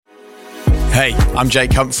Hey, I'm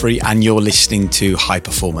Jake Humphrey and you're listening to High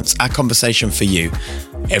Performance, our conversation for you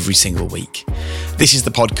every single week. This is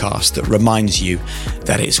the podcast that reminds you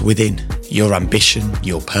that it's within your ambition,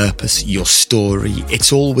 your purpose, your story.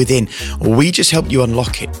 It's all within. We just help you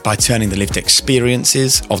unlock it by turning the lived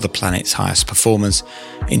experiences of the planet's highest performers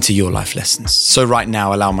into your life lessons. So right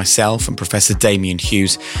now, allow myself and Professor Damien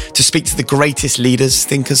Hughes to speak to the greatest leaders,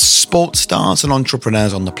 thinkers, sports stars and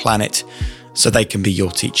entrepreneurs on the planet so they can be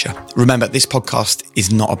your teacher. Remember, this podcast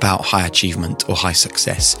is not about high achievement or high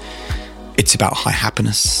success. It's about high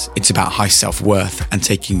happiness. It's about high self-worth and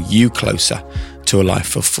taking you closer to a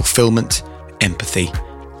life of fulfillment, empathy,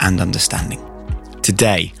 and understanding.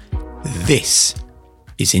 Today, this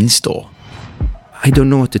is in store. I don't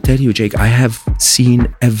know what to tell you, Jake. I have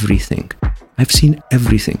seen everything. I've seen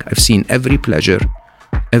everything. I've seen every pleasure,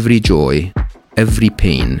 every joy, every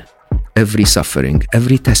pain, every suffering,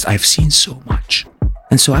 every test. I've seen so much.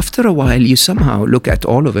 And so after a while, you somehow look at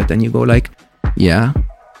all of it and you go like, yeah,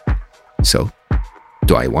 so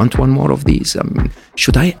do I want one more of these? I mean,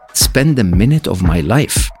 should I spend a minute of my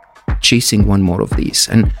life chasing one more of these?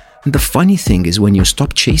 And the funny thing is when you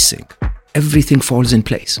stop chasing, everything falls in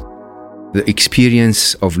place. The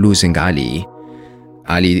experience of losing Ali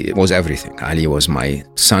was everything. Ali was my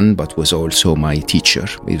son, but was also my teacher.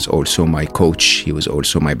 He was also my coach. He was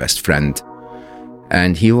also my best friend.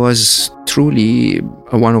 And he was truly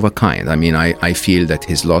a one of a kind. I mean, I feel that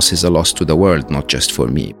his loss is a loss to the world, not just for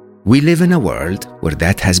me. We live in a world where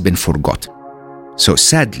that has been forgotten. So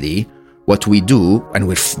sadly, what we do, and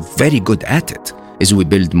we're very good at it, is we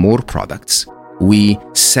build more products. We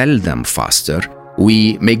sell them faster.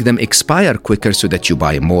 We make them expire quicker so that you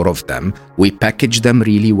buy more of them. We package them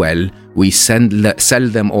really well. We sell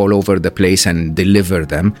them all over the place and deliver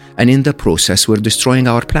them. And in the process, we're destroying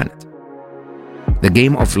our planet. The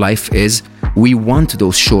game of life is we want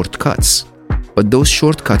those shortcuts. But those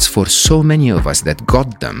shortcuts for so many of us that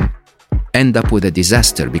got them end up with a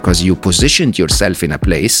disaster because you positioned yourself in a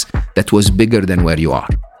place that was bigger than where you are.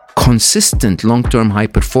 Consistent long-term high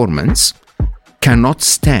performance cannot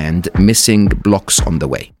stand missing blocks on the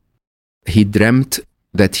way. He dreamt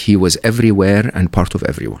that he was everywhere and part of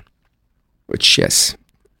everyone, which, yes,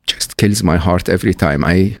 just kills my heart every time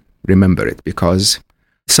I remember it, because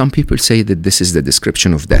some people say that this is the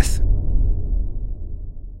description of death.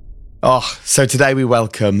 So today we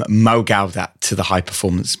welcome Mo Gawdat to the High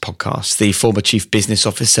Performance Podcast, the former Chief Business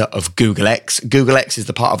Officer of Google X. Google X is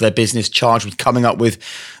the part of their business charged with coming up with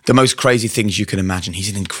the most crazy things you can imagine. He's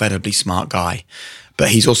an incredibly smart guy, but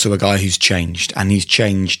he's also a guy who's changed, and he's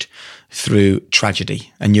changed through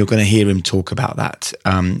tragedy. And you're going to hear him talk about that.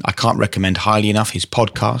 I can't recommend highly enough his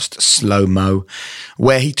podcast, Slow Mo,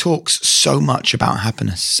 where he talks so much about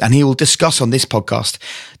happiness. And he will discuss on this podcast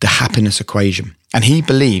the happiness equation. And he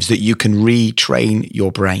believes that you can retrain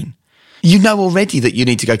your brain. You know already that you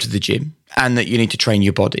need to go to the gym and that you need to train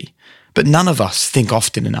your body. But none of us think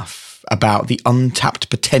often enough about the untapped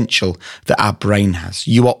potential that our brain has.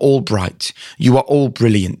 You are all bright. You are all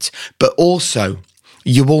brilliant. But also,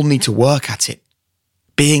 you all need to work at it.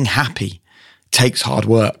 Being happy takes hard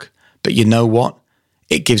work. But you know what?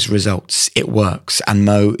 It gives results. It works. And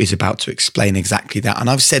Mo is about to explain exactly that. And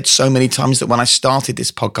I've said so many times that when I started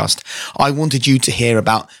this podcast, I wanted you to hear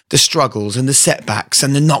about the struggles and the setbacks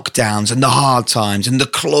and the knockdowns and the hard times and the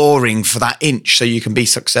clawing for that inch so you can be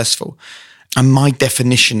successful. And my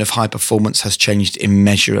definition of high performance has changed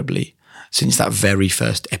immeasurably since that very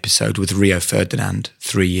first episode with Rio Ferdinand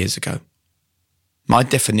 3 years ago. My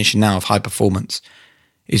definition now of high performance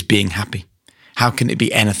is being happy. How can it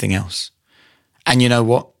be anything else? And you know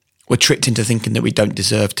what? We're tricked into thinking that we don't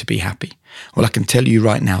deserve to be happy. Well, I can tell you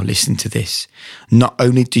right now, listen to this. Not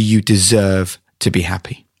only do you deserve to be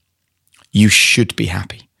happy, you should be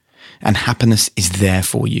happy. And happiness is there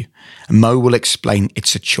for you. And Mo will explain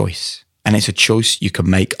it's a choice. And it's a choice you can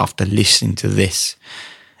make after listening to this.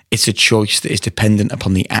 It's a choice that is dependent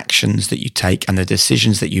upon the actions that you take and the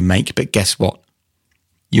decisions that you make. But guess what?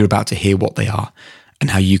 You're about to hear what they are and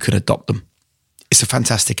how you can adopt them. It's a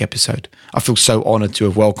fantastic episode. I feel so honored to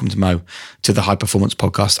have welcomed Mo to the High Performance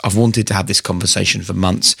Podcast. I've wanted to have this conversation for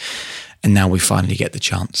months, and now we finally get the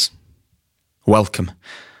chance. Welcome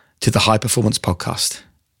to the High Performance Podcast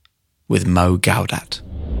with Mo Gawdat.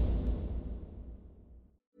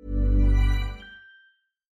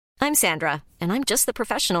 I'm Sandra, and I'm just the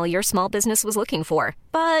professional your small business was looking for.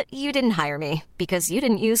 But you didn't hire me because you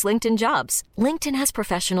didn't use LinkedIn Jobs. LinkedIn has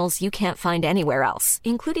professionals you can't find anywhere else,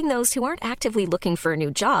 including those who aren't actively looking for a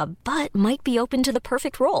new job, but might be open to the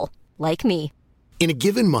perfect role, like me. In a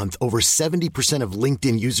given month, over 70% of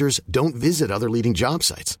LinkedIn users don't visit other leading job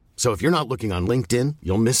sites. So if you're not looking on LinkedIn,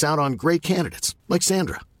 you'll miss out on great candidates like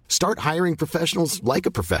Sandra. Start hiring professionals like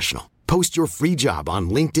a professional. Post your free job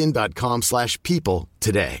on linkedin.com/people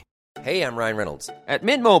today. Hey, I'm Ryan Reynolds. At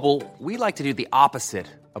Mint Mobile, we like to do the opposite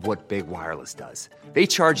of what Big Wireless does. They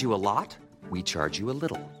charge you a lot, we charge you a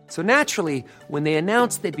little. So naturally, when they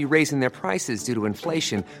announced they'd be raising their prices due to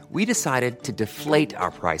inflation, we decided to deflate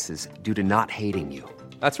our prices due to not hating you.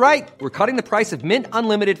 That's right. We're cutting the price of Mint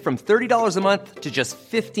Unlimited from $30 a month to just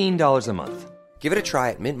 $15 a month. Give it a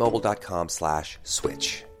try at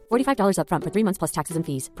mintmobile.com/switch. $45 up front for 3 months plus taxes and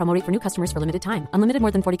fees. Promo rate for new customers for limited time. Unlimited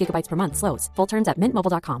more than 40 gigabytes per month. Slows full terms at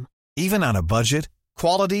mintmobile.com. Even on a budget,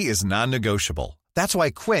 quality is non-negotiable. That's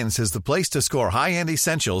why Quince is the place to score high-end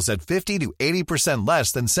essentials at 50 to 80%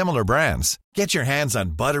 less than similar brands. Get your hands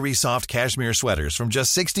on buttery soft cashmere sweaters from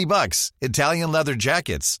just $60, Italian leather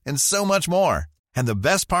jackets, and so much more. And the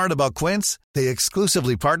best part about Quince, they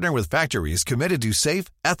exclusively partner with factories committed to safe,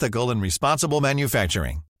 ethical, and responsible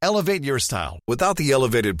manufacturing. Elevate your style without the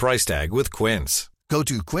elevated price tag with Quince. Go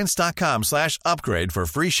to quince.com/upgrade for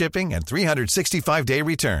free shipping and 365-day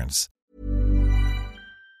returns.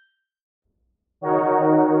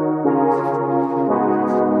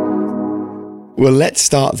 Well, let's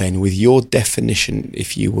start then with your definition,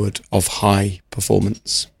 if you would, of high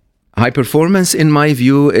performance. High performance, in my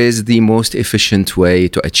view, is the most efficient way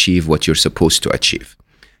to achieve what you're supposed to achieve.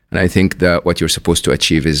 And I think that what you're supposed to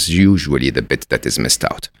achieve is usually the bit that is missed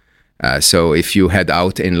out. So if you head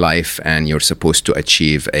out in life and you're supposed to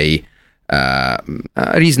achieve a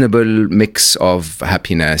reasonable mix of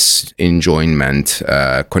happiness, enjoyment,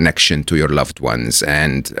 connection to your loved ones,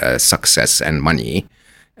 and success and money,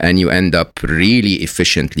 and you end up really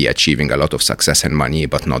efficiently achieving a lot of success and money,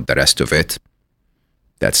 but not the rest of it,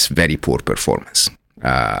 that's very poor performance.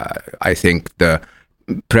 I think the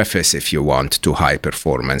preface, if you want, to high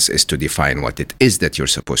performance is to define what it is that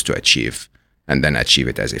you're supposed to achieve and then achieve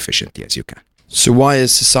it as efficiently as you can. So why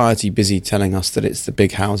is society busy telling us that it's the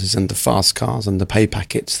big houses and the fast cars and the pay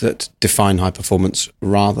packets that define high performance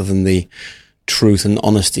rather than the truth and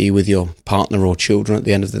honesty with your partner or children at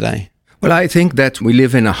the end of the day? Well, I think that we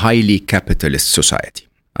live in a highly capitalist society,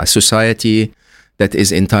 a society that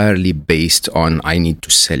is entirely based on I need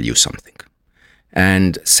to sell you something.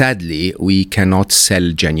 And sadly, we cannot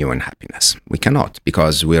sell genuine happiness. We cannot,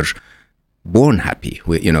 because we're born happy.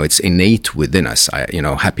 It's innate within us.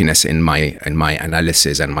 Happiness in my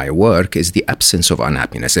analysis and my work is the absence of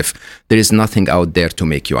unhappiness. If there is nothing out there to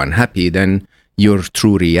make you unhappy, then your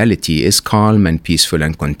true reality is calm and peaceful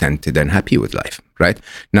and contented and happy with life, right?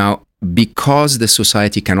 Now, because the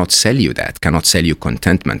society cannot sell you that, cannot sell you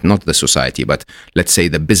contentment, not the society, but let's say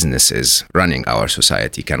the businesses running our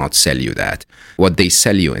society cannot sell you that. What they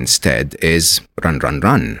sell you instead is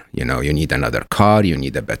run. You need another car, you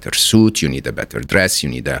need a better suit, you need a better dress, you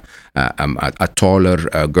need a taller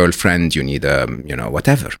girlfriend, you need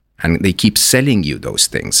whatever. And they keep selling you those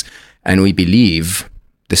things. And we believe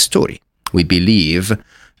the story. We believe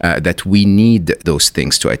that we need those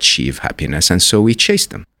things to achieve happiness, and so we chase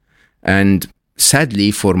them. And sadly,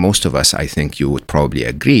 for most of us, I think you would probably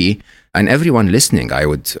agree, and everyone listening, I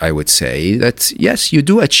would say that, yes, you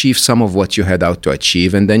do achieve some of what you had out to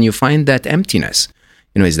achieve, and then you find that emptiness.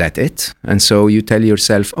 Is that it? And so you tell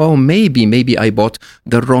yourself, oh, maybe I bought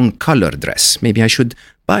the wrong color dress. Maybe I should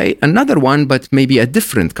buy another one, but maybe a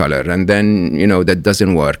different color. And then, that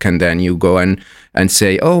doesn't work. And then you go and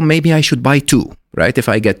say, oh, maybe I should buy two. Right? If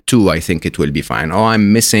I get two, I think it will be fine. Oh,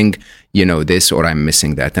 I'm missing, this, or I'm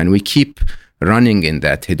missing that. And we keep running in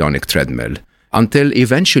that hedonic treadmill until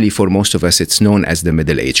eventually, for most of us, it's known as the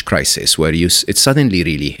middle age crisis, where it suddenly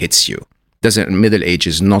really hits you. Middle age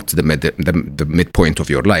is not the midpoint of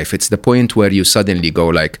your life. It's the point where you suddenly go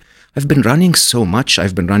like, I've been running so much.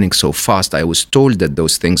 I've been running so fast. I was told that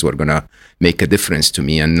those things were going to make a difference to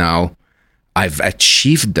me. And now I've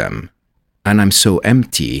achieved them and I'm so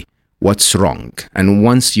empty. What's wrong? And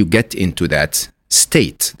once you get into that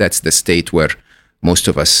state, that's the state where most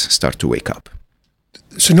of us start to wake up.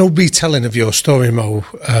 So no retelling of your story, Mo,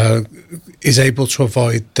 is able to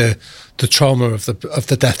avoid the trauma of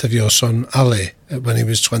the death of your son Ali when he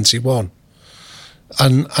was 21.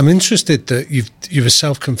 And I'm interested that you're a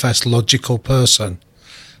self-confessed logical person,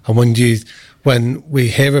 and when we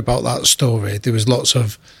hear about that story, there was lots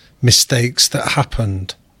of mistakes that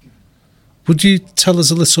happened. Would you tell us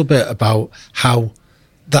a little bit about how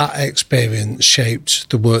that experience shaped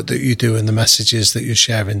the work that you do and the messages that you're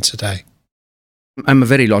sharing today? I'm a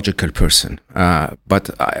very logical person, but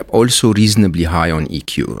I'm also reasonably high on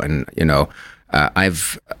EQ. And,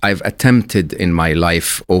 I've attempted in my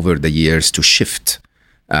life over the years to shift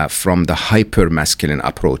from the hyper-masculine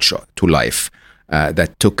approach to life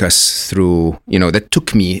that took us through, that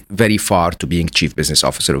took me very far to being chief business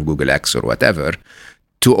officer of Google X or whatever,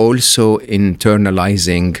 to also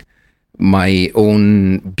internalizing my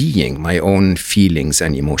own being, my own feelings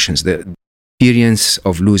and emotions. The experience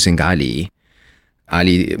of losing Ali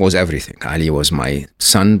was everything. Ali was my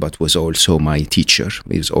son, but was also my teacher.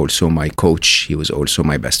 He was also my coach. He was also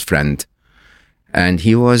my best friend. And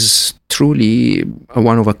he was truly a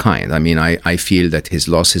one of a kind. I mean, I feel that his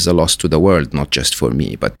loss is a loss to the world, not just for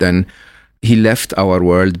me. But then he left our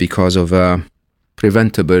world because of a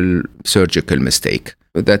preventable surgical mistake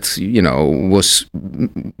that, was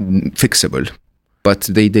fixable. But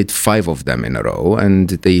they did 5 of them in a row, and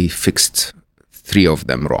they fixed 3 of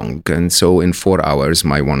them wrong. And so in 4 hours,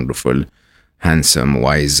 my wonderful, handsome,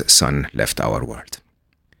 wise son left our world.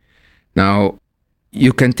 Now,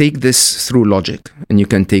 you can take this through logic, and you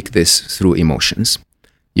can take this through emotions.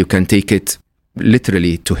 You can take it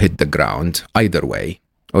literally to hit the ground, either way,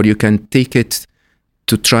 or you can take it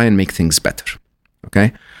to try and make things better,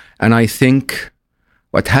 okay? And I think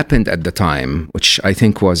what happened at the time, which I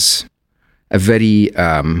think was a very,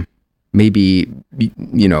 maybe,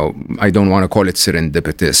 I don't want to call it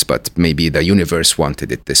serendipitous, but maybe the universe wanted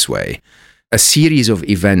it this way. A series of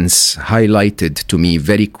events highlighted to me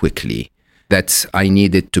very quickly that I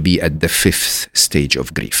needed to be at the 5th stage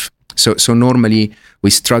of grief. So normally we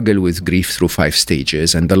struggle with grief through 5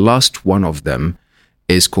 stages, and the last one of them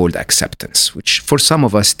is called acceptance, which for some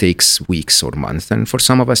of us takes weeks or months, and for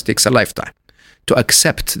some of us takes a lifetime to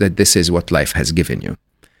accept that this is what life has given you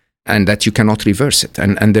and that you cannot reverse it.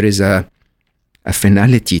 And there is a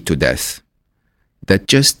finality to death that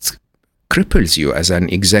just cripples you as an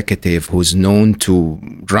executive who's known to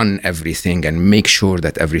run everything and make sure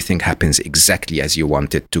that everything happens exactly as you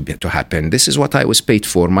want it to happen. This is what I was paid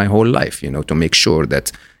for my whole life, to make sure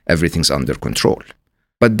that everything's under control.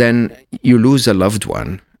 But then you lose a loved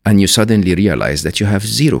one and you suddenly realize that you have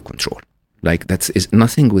zero control. Like that is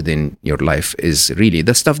nothing within your life is really,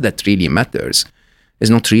 the stuff that really matters is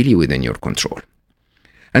not really within your control.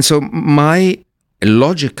 And so my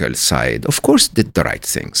logical side, of course, did the right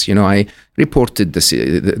things. I reported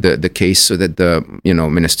the case so that the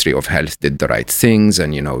Ministry of Health did the right things,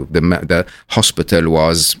 and the hospital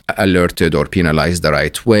was alerted or penalized the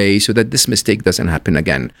right way so that this mistake doesn't happen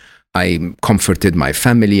again. I comforted my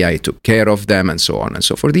family, I took care of them, and so on and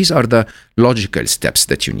so forth. These are the logical steps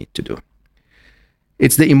that you need to do.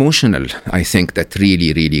 It's the emotional, I think, that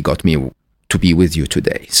really, really got me to be with you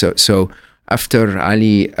today. So after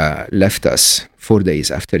Ali left us, 4 days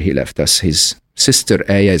after he left us, his sister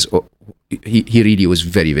Aya, he really was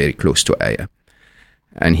very, very close to Aya.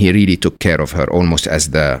 And he really took care of her almost as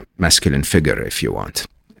the masculine figure, if you want.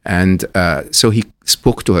 And so he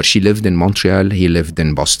spoke to her. She lived in Montreal, he lived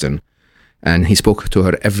in Boston. And he spoke to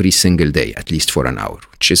her every single day, at least for an hour,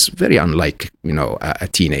 which is very unlike, a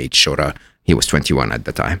teenage he was 21 at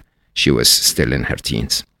the time. She was still in her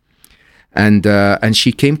teens. And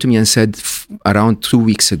she came to me and said, around 2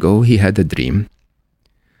 weeks ago, he had a dream.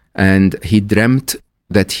 And he dreamt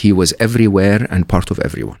that he was everywhere and part of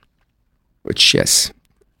everyone. Which, yes,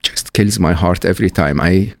 just kills my heart every time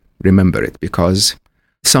I remember it. Because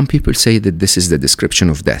some people say that this is the description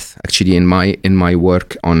of death. Actually, in my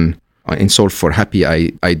work in Solve for Happy,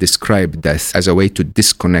 I describe death as a way to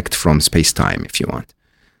disconnect from space-time, if you want.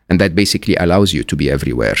 And that basically allows you to be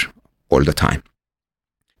everywhere all the time.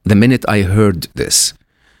 The minute I heard this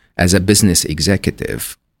as a business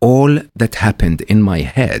executive, all that happened in my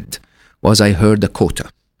head was I heard a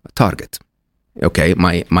quota, a target. Okay,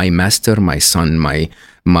 my master, my son,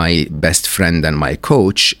 my best friend and my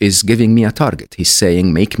coach is giving me a target. He's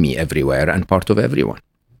saying, make me everywhere and part of everyone.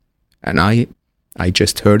 And I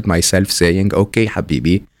just heard myself saying, okay,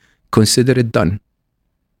 Habibi, consider it done.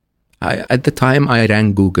 At the time, I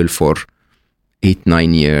ran Google for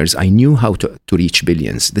 8-9 years. I knew how to reach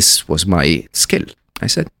billions. This was my skill. I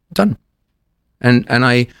said, done. And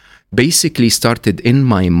I basically started in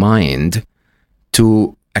my mind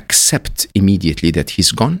to accept immediately that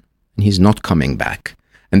he's gone and he's not coming back.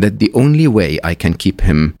 And that the only way I can keep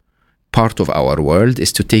him part of our world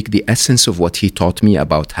is to take the essence of what he taught me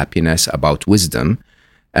about happiness, about wisdom,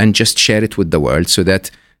 and just share it with the world so that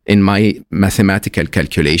in my mathematical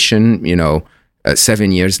calculation,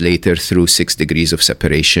 7 years later, through 6 degrees of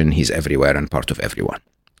separation, he's everywhere and part of everyone.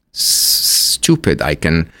 Stupid. I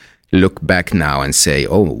can look back now and say,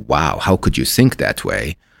 oh, wow, how could you think that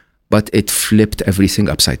way? But it flipped everything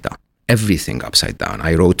upside down. Everything upside down.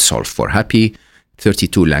 I wrote Solve for Happy,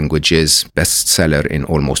 32 languages, bestseller in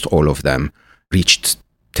almost all of them, reached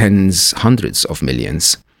hundreds of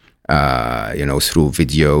millions, through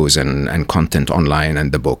videos and content online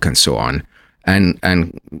and the book and so on.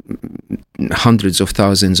 and hundreds of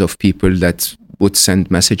thousands of people that would send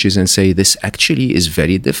messages and say, this actually is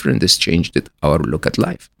very different. This changed our look at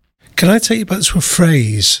life. Can I take you back to a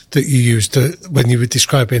phrase that you used when you were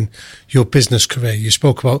describing your business career? You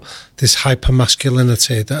spoke about this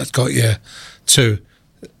hypermasculinity that had got you to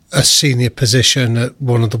a senior position at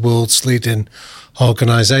one of the world's leading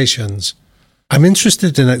organisations. I'm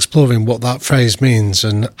interested in exploring what that phrase means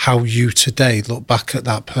and how you today look back at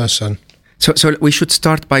that person. So we should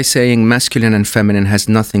start by saying masculine and feminine has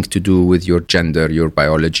nothing to do with your gender, your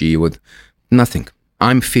biology, with nothing.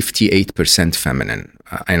 I'm 58% feminine,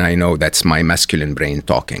 and I know that's my masculine brain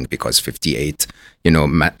talking, because 58,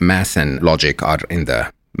 math and logic are in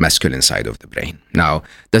the masculine side of the brain. Now,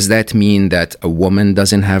 does that mean that a woman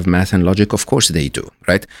doesn't have math and logic? Of course they do,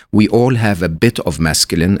 right? We all have a bit of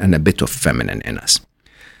masculine and a bit of feminine in us.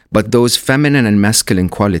 But those feminine and masculine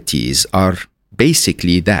qualities are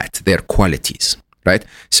basically that, they're qualities, right?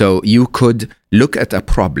 So you could look at a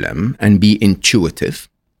problem and be intuitive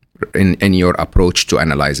in your approach to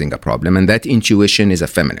analyzing a problem, and that intuition is a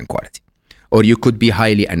feminine quality. Or you could be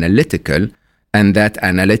highly analytical, and that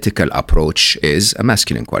analytical approach is a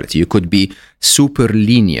masculine quality. You could be super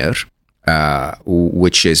linear,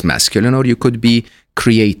 which is masculine, or you could be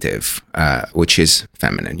creative, which is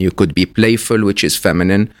feminine. You could be playful, which is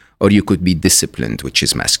feminine, or you could be disciplined, which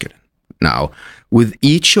is masculine. Now, with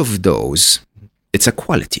each of those, it's a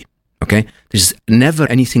quality, okay? There's never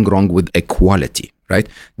anything wrong with equality, right?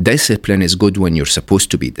 Discipline is good when you're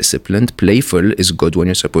supposed to be disciplined. Playful is good when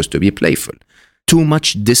you're supposed to be playful. Too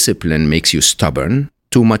much discipline makes you stubborn.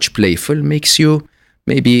 Too much playful makes you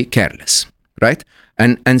maybe careless, right?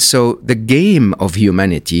 And so the game of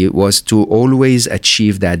humanity was to always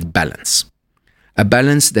achieve that balance. A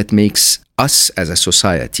balance that makes us as a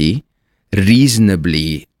society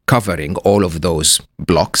reasonably covering all of those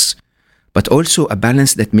blocks, but also a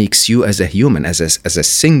balance that makes you as a human, as a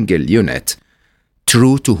single unit,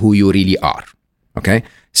 true to who you really are. Okay,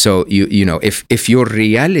 so if your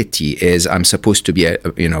reality is I'm supposed to be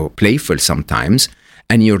playful sometimes,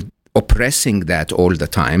 and you're oppressing that all the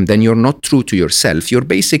time, then you're not true to yourself. You're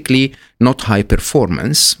basically not high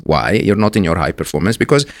performance. Why? You're not in your high performance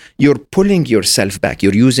because you're pulling yourself back.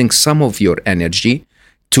 You're using some of your energy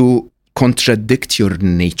to contradict your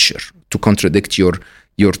nature, to contradict your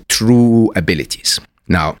true abilities.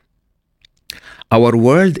 Now, our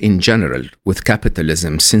world in general, with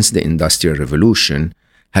capitalism since the Industrial Revolution,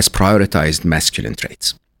 has prioritized masculine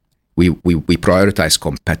traits. We prioritize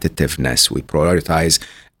competitiveness. We prioritize,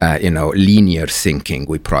 linear thinking.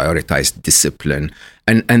 We prioritize discipline,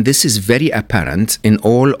 and this is very apparent in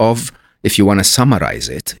all of, if you want to summarize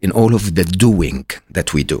it, in all of the doing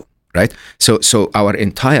that we do. Right? So our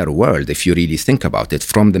entire world, if you really think about it,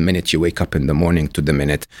 from the minute you wake up in the morning to the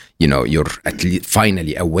minute, you're at least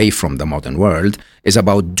finally away from the modern world, is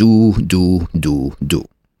about do.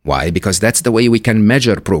 Why? Because that's the way we can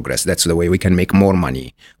measure progress. That's the way we can make more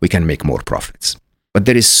money. We can make more profits. But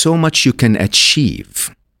there is so much you can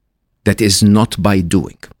achieve that is not by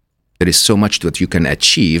doing. There is so much that you can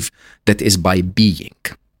achieve that is by being.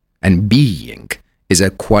 And being is a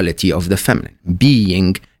quality of the feminine.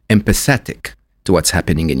 Being empathetic to what's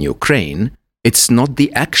happening in Ukraine. It's not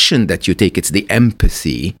the action that you take, it's the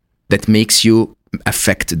empathy that makes you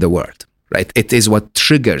affect the world, right? It is what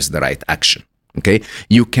triggers the right action, okay?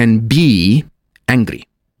 You can be angry,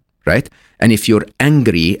 right? And if you're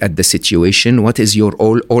angry at the situation, what is your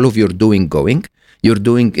all of your doing going? Your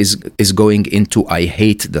doing is going into, I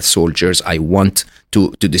hate the soldiers, I want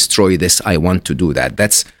to destroy this, I want to do that.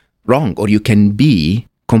 That's wrong. Or you can be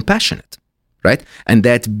compassionate. Right? And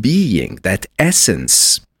that being, that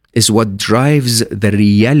essence, is what drives the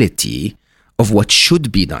reality of what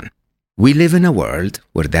should be done. We live in a world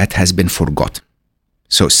where that has been forgotten.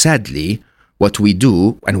 So sadly, what we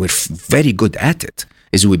do, and we're very good at it,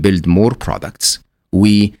 is we build more products,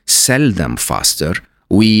 we sell them faster,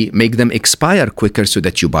 we make them expire quicker so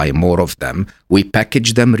that you buy more of them, we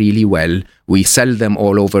package them really well, we sell them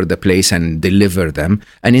all over the place and deliver them,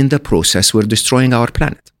 and in the process, we're destroying our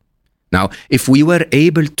planet. Now, if we were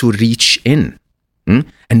able to reach in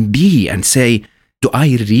and say, do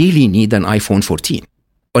I really need an iPhone 14?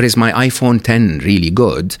 Or is my iPhone 10 really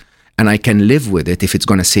good and I can live with it if it's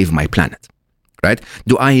going to save my planet? Right?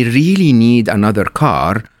 Do I really need another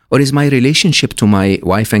car, or is my relationship to my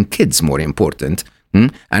wife and kids more important?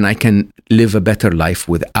 And I can live a better life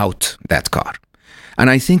without that car. And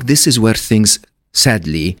I think this is where things,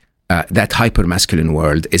 sadly, that hyper-masculine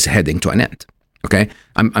world is heading to an end. Okay,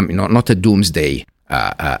 I'm not a doomsday,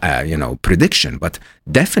 prediction, but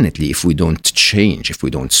definitely if we don't change, if we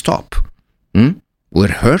don't stop, we're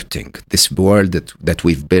hurting this world that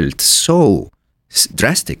we've built so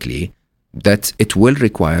drastically that it will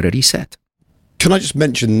require a reset. Can I just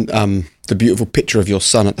mention the beautiful picture of your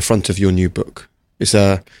son at the front of your new book? It's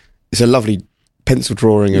a lovely pencil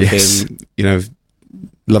drawing of him,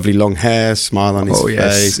 lovely long hair, smile on his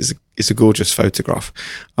face. It's a gorgeous photograph.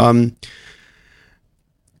 When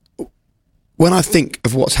I think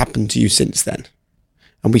of what's happened to you since then,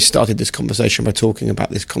 and we started this conversation by talking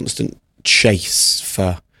about this constant chase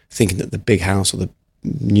for thinking that the big house or the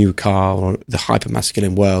new car or the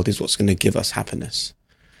hyper-masculine world is what's going to give us happiness.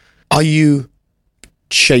 Are you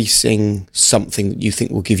chasing something that you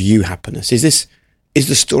think will give you happiness? Is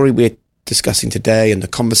the story we're discussing today and the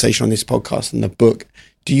conversation on this podcast and the book,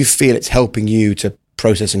 do you feel it's helping you to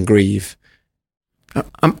process and grieve?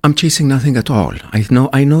 I'm chasing nothing at all.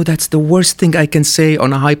 I know that's the worst thing I can say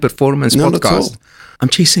on a high-performance Not podcast. at all. I'm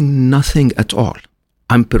chasing nothing at all.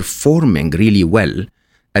 I'm performing really well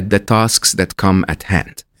at the tasks that come at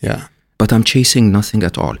hand. Yeah. But I'm chasing nothing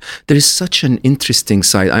at all. There is such an interesting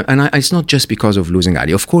side. It's not just because of losing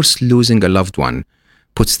Ali. Of course, losing a loved one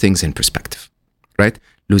puts things in perspective, right?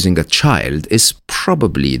 Losing a child is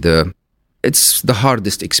probably it's the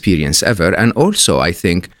hardest experience ever. And also, I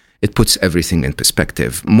think it puts everything in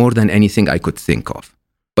perspective more than anything I could think of.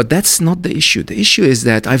 But that's not the issue. The issue is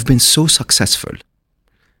that I've been so successful.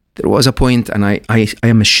 There was a point, and I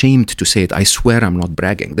am ashamed to say it, I swear I'm not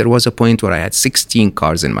bragging. There was a point where I had 16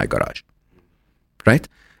 cars in my garage, right?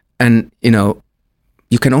 And,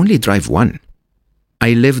 you can only drive one.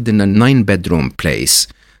 I lived in a 9-bedroom place.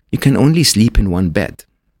 You can only sleep in one bed.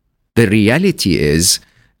 The reality is,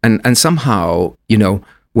 and somehow,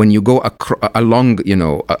 when you go along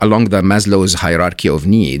the Maslow's hierarchy of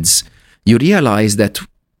needs, you realize that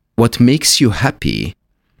what makes you happy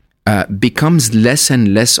becomes less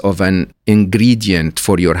and less of an ingredient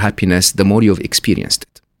for your happiness the more you've experienced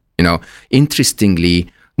it. Interestingly,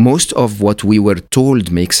 most of what we were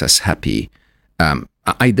told makes us happy,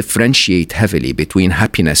 I differentiate heavily between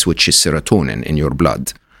happiness, which is serotonin in your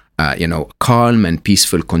blood, calm and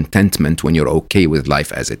peaceful contentment when you're okay with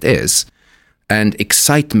life as it is, and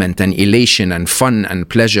excitement and elation and fun and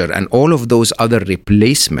pleasure and all of those other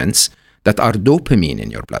replacements that are dopamine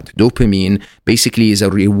in your blood. Dopamine basically is a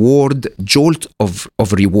jolt of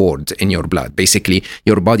reward in your blood. Basically,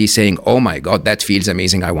 your body saying, oh my God, that feels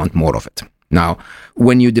amazing, I want more of it. Now,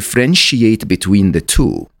 when you differentiate between the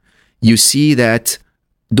two, you see that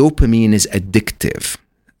dopamine is addictive.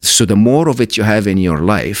 So the more of it you have in your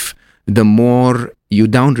life, the more you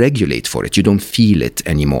downregulate for it. You don't feel it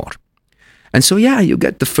anymore. And so, you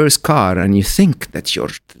get the first car and you think that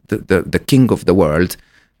you're the king of the world.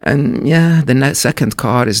 And the second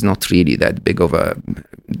car is not really that big of a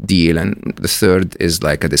deal. And the third is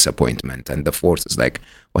like a disappointment. And the fourth is like,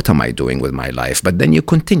 what am I doing with my life? But then you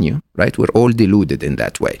continue, right? We're all deluded in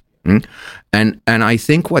that way. And I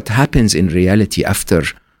think what happens in reality after,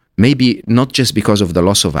 maybe not just because of the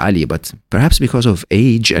loss of Ali, but perhaps because of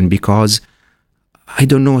age and because, I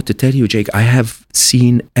don't know what to tell you, Jake, I have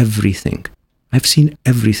seen everything. I've seen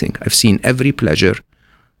everything. I've seen every pleasure,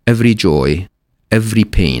 every joy, every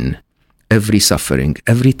pain, every suffering,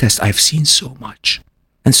 every test. I've seen so much.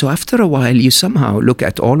 And so after a while, you somehow look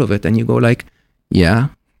at all of it and you go like,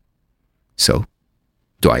 so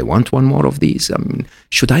do I want one more of these? I mean,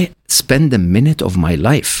 should I spend a minute of my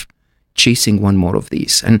life chasing one more of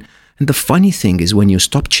these? And the funny thing is when you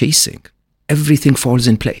stop chasing, everything falls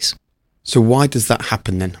in place. So why does that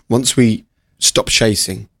happen then? Once we stop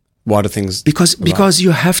chasing, why do things... Because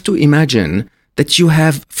you have to imagine that you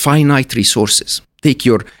have finite resources. Take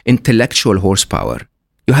your intellectual horsepower.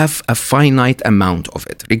 You have a finite amount of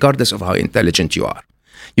it, regardless of how intelligent you are.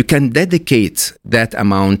 You can dedicate that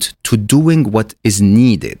amount to doing what is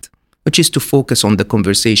needed, which is to focus on the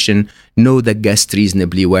conversation, know the guest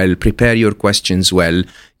reasonably well, prepare your questions well,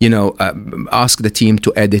 ask the team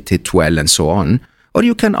to edit it well, and so on. Or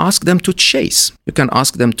you can ask them to chase. You can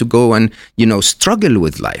ask them to go and, struggle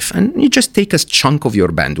with life. And you just take a chunk of your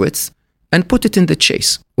bandwidth and put it in the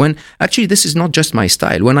chase. When actually, this is not just my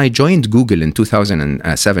style. When I joined Google in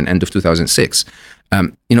 2007, end of 2006,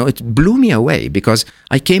 it blew me away because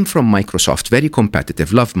I came from Microsoft, very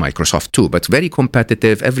competitive, love Microsoft too, but very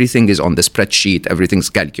competitive. Everything is on the spreadsheet, everything's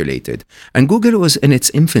calculated. And Google was in its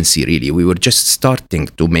infancy, really. We were just starting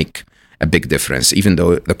to make a big difference, even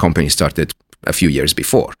though the company started a few years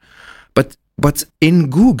before. But in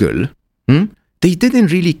Google, they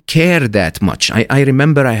didn't really care that much. I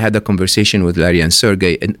remember I had a conversation with Larry and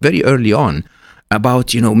Sergey very early on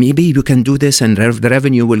about, maybe you can do this and the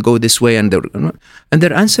revenue will go this way. And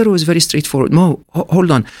their answer was very straightforward. No,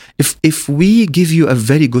 hold on. If we give you a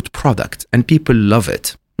very good product and people love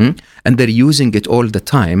it, and they're using it all the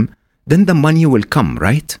time, then the money will come,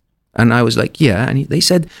 right? And I was like, yeah. And they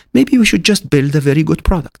said, maybe we should just build a very good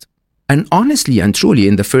product. And honestly and truly,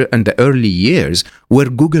 in the early years, where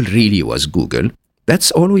Google really was Google,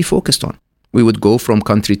 that's all we focused on. We would go from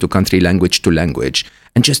country to country, language to language,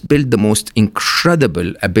 and just build the most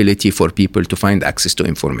incredible ability for people to find access to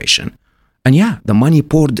information. And yeah, the money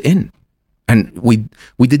poured in. And we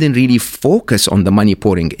didn't really focus on the money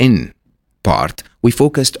pouring in part. We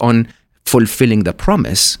focused on fulfilling the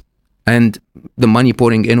promise, and the money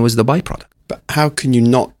pouring in was the byproduct. But how can you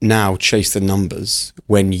not now chase the numbers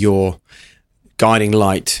when your guiding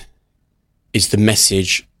light is the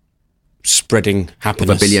message spreading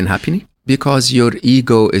happiness? Of 1 billion happiness? Because your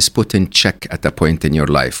ego is put in check at a point in your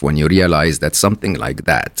life when you realize that something like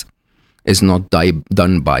that is not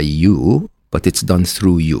done by you, but it's done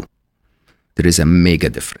through you. There is a mega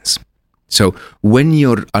difference. So when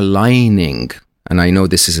you're aligning, and I know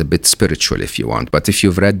this is a bit spiritual if you want, but if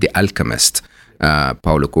you've read The Alchemist,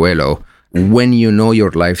 Paulo Coelho, when you know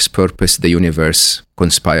your life's purpose, the universe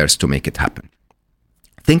conspires to make it happen.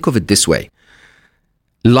 Think of it this way.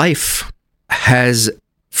 Life has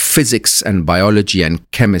physics and biology and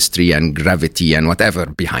chemistry and gravity and whatever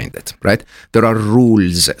behind it, right? There are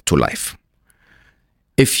rules to life.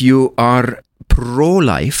 If you are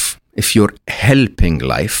pro-life, if you're helping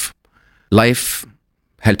life, life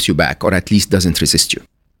helps you back, or at least doesn't resist you,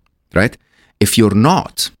 right? If you're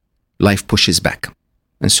not, life pushes back.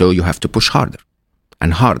 And so you have to push harder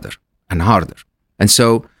and harder and harder. And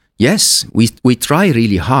so, yes, we try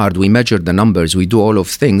really hard. We measure the numbers. We do all of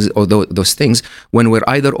things, although those things, when we're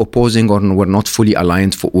either opposing or we're not fully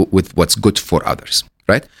aligned with what's good for others,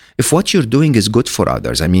 right? If what you're doing is good for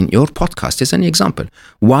others, I mean, your podcast is an example.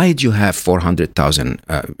 Why do you have 400,000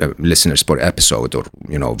 listeners per episode, or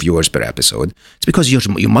viewers per episode? It's because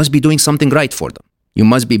you must be doing something right for them. You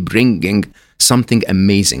must be bringing something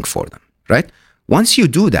amazing for them, right? Once you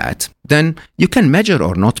do that, then you can measure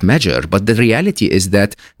or not measure, but the reality is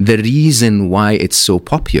that the reason why it's so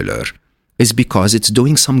popular is because it's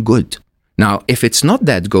doing some good. Now, if it's not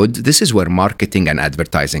that good, this is where marketing and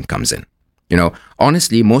advertising comes in.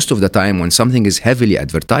 Honestly, most of the time when something is heavily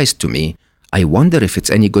advertised to me, I wonder if it's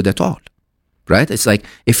any good at all, right? It's like,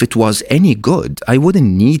 if it was any good, I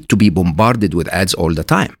wouldn't need to be bombarded with ads all the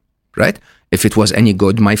time, right? If it was any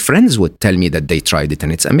good, my friends would tell me that they tried it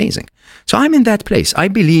and it's amazing. So I'm in that place. I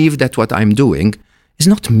believe that what I'm doing is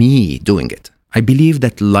not me doing it. I believe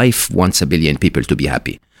that life wants 1 billion people to be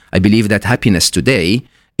happy. I believe that happiness today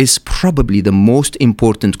is probably the most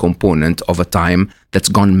important component of a time that's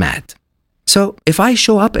gone mad. So if I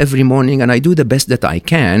show up every morning and I do the best that I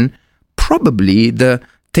can, probably the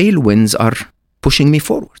tailwinds are pushing me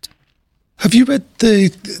forward. Have you read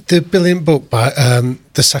the brilliant book by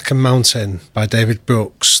The Second Mountain by David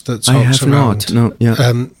Brooks that talks I have around? not. No,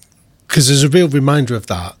 yeah. Because there's a real reminder of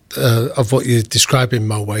that, of what you're describing,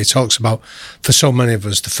 Mo, where he talks about, for so many of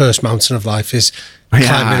us, the first mountain of life is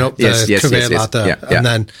climbing up the career ladder. And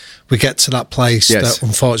then we get to that place that,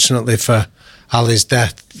 unfortunately, for Ali's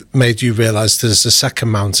death, made you realise there's a second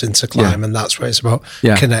mountain to climb, and that's where it's about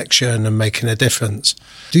connection and making a difference.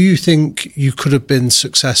 Do you think you could have been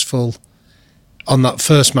successful on that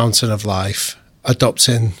first mountain of life,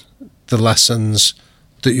 adopting the lessons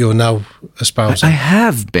that you're now espousing? I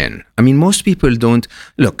have been. I mean, most people don't.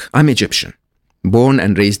 Look, I'm Egyptian, born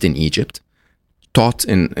and raised in Egypt, taught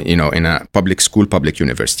in a public school, public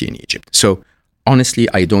university in Egypt. So honestly,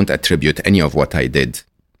 I don't attribute any of what I did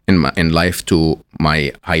in life to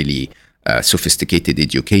my highly sophisticated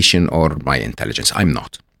education or my intelligence. I'm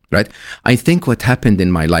not, right? I think what happened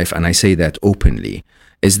in my life, and I say that openly,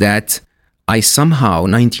 is that I somehow,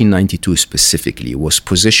 1992 specifically, was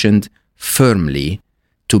positioned firmly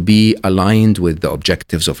to be aligned with the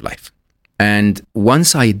objectives of life. And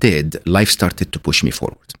once I did, life started to push me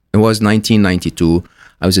forward. It was 1992.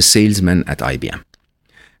 I was a salesman at IBM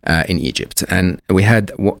in Egypt. And we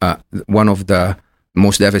had one of the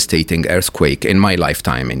most devastating earthquake in my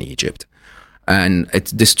lifetime in Egypt. And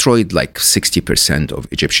it destroyed like 60% of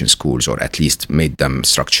Egyptian schools, or at least made them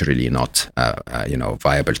structurally not,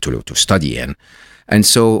 viable to study in. And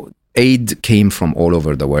so aid came from all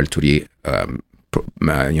over the world to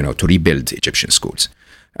rebuild Egyptian schools.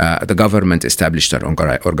 The government established an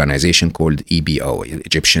organization called EBO,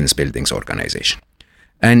 Egyptians Buildings Organization.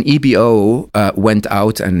 And EBO went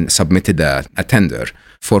out and submitted a tender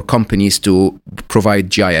for companies to provide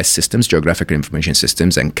GIS systems, geographic information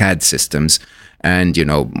systems, and CAD systems and,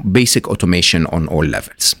 basic automation on all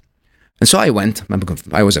levels. And so I went.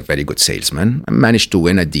 I was a very good salesman. I managed to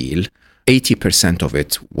win a deal. 80% of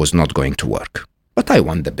it was not going to work. But I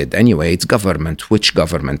won the bid anyway. It's government. Which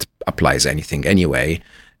government applies anything anyway?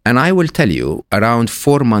 And I will tell you, around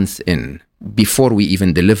 4 months in, before we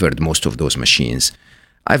even delivered most of those machines,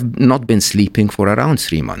 I've not been sleeping for around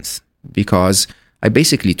 3 months, because I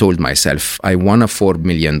basically told myself, I won a $4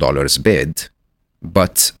 million bid,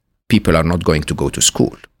 but people are not going to go to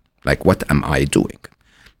school. Like, what am I doing?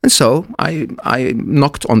 And so I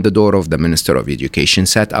knocked on the door of the Minister of Education,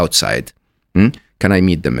 sat outside. Can I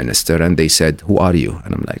meet the minister? And they said, who are you?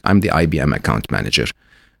 And I'm like, I'm the IBM account manager.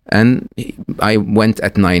 And I went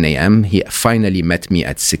at 9 a.m. He finally met me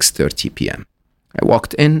at 6:30 p.m. I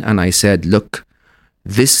walked in and I said, look,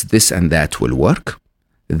 this and that will work.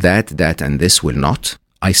 That and this will not.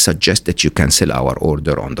 I suggest that you cancel our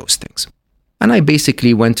order on those things. And I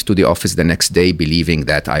basically went to the office the next day believing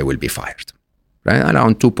that I will be fired. Right?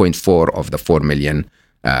 Around 2.4 of the 4 million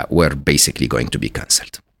were basically going to be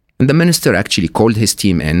cancelled. And the minister actually called his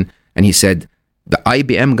team in and he said, the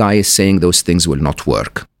IBM guy is saying those things will not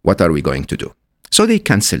work. What are we going to do? So they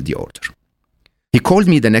cancelled the order. He called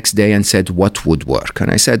me the next day and said, what would work?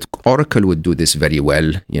 And I said, Oracle would do this very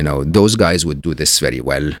well. Those guys would do this very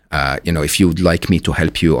well. If you'd like me to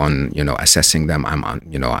help you on, assessing them,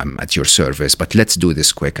 I'm at your service, but let's do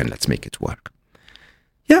this quick and let's make it work.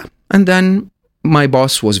 Yeah. And then my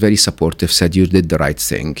boss was very supportive, said, you did the right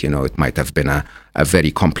thing. It might have been a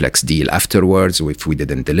very complex deal afterwards if we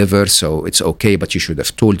didn't deliver. So it's okay, but you should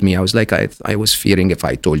have told me. I was like, I was fearing if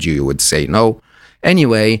I told you, you would say no.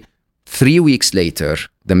 Anyway, 3 weeks later,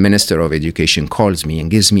 the Minister of Education calls me and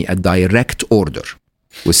gives me a direct order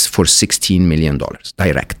for $16 million.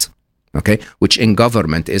 Direct. Okay. Which in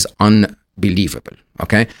government is unbelievable.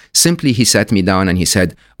 Okay. Simply, he sat me down and he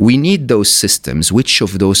said, we need those systems. Which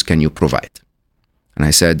of those can you provide? And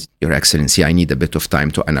I said, Your Excellency, I need a bit of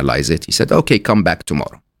time to analyze it. He said, okay, come back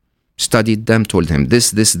tomorrow. Studied them, told him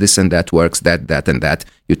this and that works, that and that,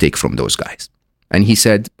 you take from those guys. And he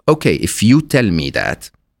said, okay, if you tell me that,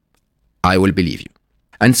 I will believe you.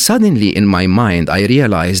 And suddenly in my mind, I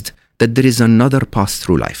realized that there is another path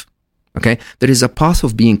through life. Okay? There is a path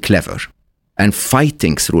of being clever and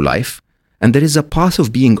fighting through life. And there is a path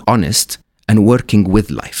of being honest and working with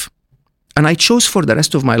life. And I chose for the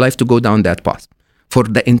rest of my life to go down that path. For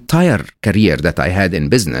the entire career that I had in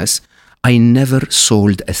business, I never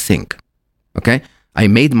sold a thing. Okay? I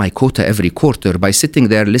made my quota every quarter by sitting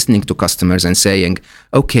there listening to customers and saying,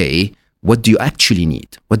 okay, what do you actually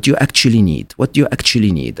need? What do you actually need? What do you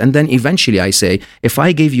actually need? And then eventually I say, if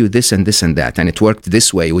I gave you this and this and that, and it worked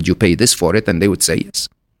this way, would you pay this for it? And they would say yes.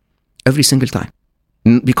 Every single time.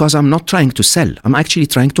 Because I'm not trying to sell. I'm actually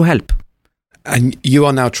trying to help. And you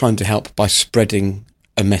are now trying to help by spreading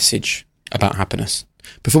a message about happiness.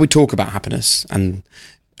 Before we talk about happiness and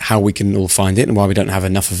how we can all find it and why we don't have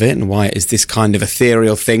enough of it and why it is this kind of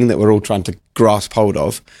ethereal thing that we're all trying to grasp hold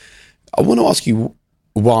of, I want to ask you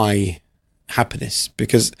why happiness?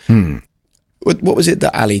 Because what was it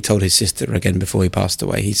that Ali told his sister again before he passed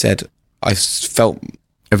away? He said, I felt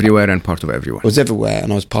everywhere and part of everyone. I was everywhere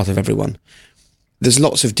and I was part of everyone. There's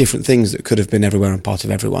lots of different things that could have been everywhere and part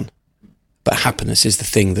of everyone. But happiness is the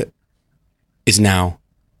thing that is now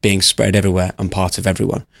being spread everywhere and part of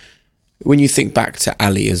everyone. When you think back to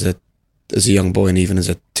Ali as a young boy and even as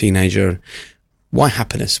a teenager, why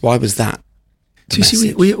happiness? Why was that? You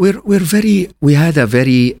see, we had a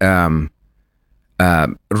very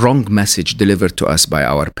wrong message delivered to us by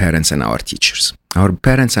our parents and our teachers. Our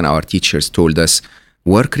parents and our teachers told us,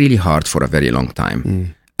 work really hard for a very long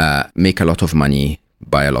time, make a lot of money,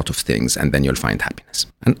 buy a lot of things, and then you'll find happiness.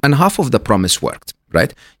 And half of the promise worked,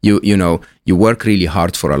 right? You work really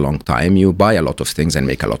hard for a long time, you buy a lot of things and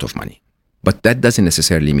make a lot of money. But that doesn't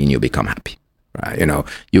necessarily mean you become happy. Right?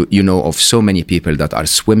 You know of so many people that are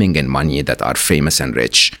swimming in money, that are famous and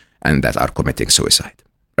rich, and that are committing suicide,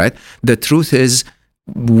 right? The truth is,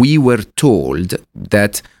 we were told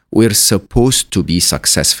that we're supposed to be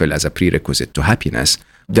successful as a prerequisite to happiness.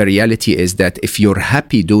 The reality is that if you're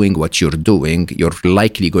happy doing what you're doing, you're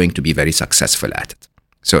likely going to be very successful at it.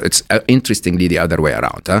 So it's interestingly the other way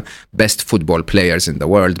around. Best football players in the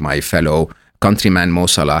world, my fellow countryman Mo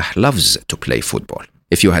Salah loves to play football.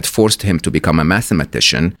 If you had forced him to become a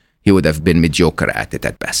mathematician, he would have been mediocre at it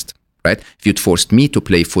at best, right? If you'd forced me to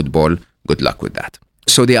play football, good luck with that.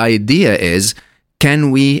 So the idea is,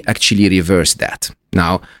 can we actually reverse that?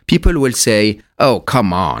 Now, people will say, oh,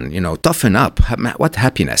 come on, toughen up. What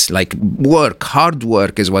happiness? Like hard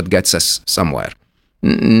work is what gets us somewhere.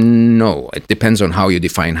 No, it depends on how you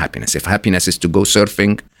define happiness. If happiness is to go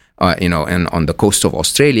surfing, and on the coast of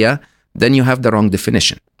Australia, then you have the wrong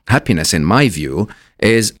definition. Happiness, in my view,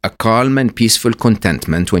 is a calm and peaceful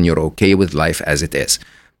contentment when you're okay with life as it is.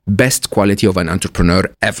 Best quality of an entrepreneur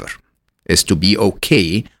ever is to be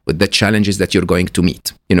okay with the challenges that you're going to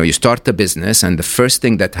meet. You start a business and the first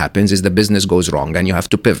thing that happens is the business goes wrong and you have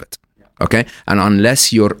to pivot. Okay? And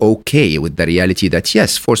unless you're okay with the reality that,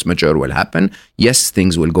 yes, force majeure will happen, yes,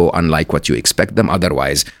 things will go unlike what you expect them.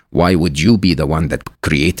 Otherwise, why would you be the one that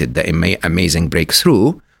created the amazing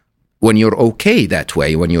breakthrough? When you're okay that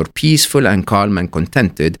way, when you're peaceful and calm and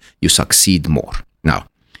contented, you succeed more. Now,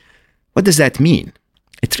 what does that mean?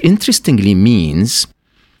 It interestingly means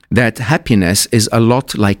that happiness is a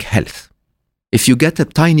lot like health. If you get a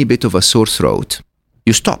tiny bit of a sore throat,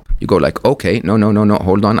 you stop. You go like, okay, no,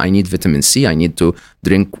 hold on. I need vitamin C. I need to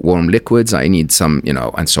drink warm liquids. I need some,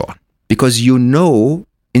 and so on. Because you know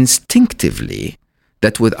instinctively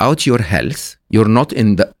that without your health, you're not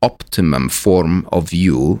in the optimum form of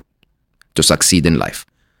you to succeed in life,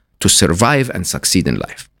 to survive and succeed in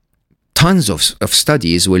life. Tons of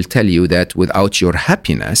studies will tell you that without your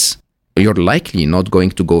happiness, you're likely not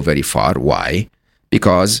going to go very far. Why?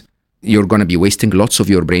 Because you're going to be wasting lots of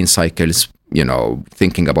your brain cycles,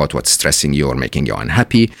 thinking about what's stressing you or making you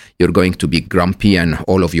unhappy. You're going to be grumpy and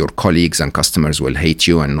all of your colleagues and customers will hate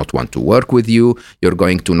you and not want to work with you. You're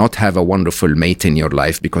going to not have a wonderful mate in your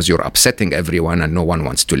life because you're upsetting everyone and no one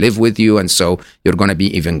wants to live with you. And so you're going to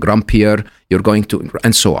be even grumpier. You're going to,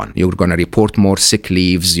 and so on. You're going to report more sick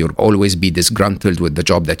leaves. You'll always be disgruntled with the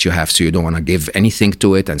job that you have, so you don't want to give anything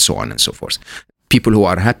to it, and so on and so forth. People who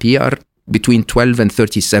are happy are between 12 and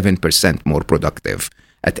 37% more productive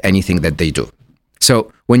at anything that they do.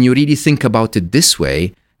 So when you really think about it this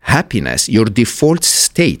way, happiness, your default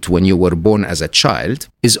state when you were born as a child,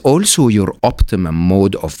 is also your optimum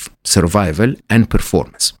mode of survival and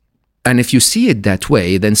performance. And if you see it that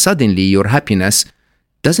way, then suddenly your happiness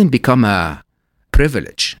doesn't become a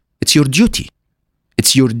privilege. It's your duty.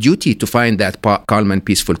 It's your duty to find that calm and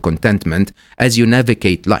peaceful contentment as you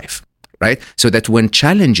navigate life, right? So that when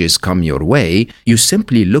challenges come your way, you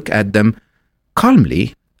simply look at them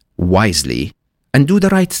calmly, wisely, and do the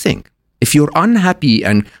right thing. If you're unhappy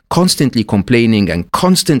and constantly complaining and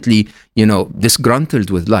constantly, disgruntled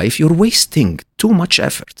with life, you're wasting too much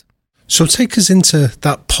effort. So take us into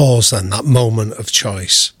that pause then, that moment of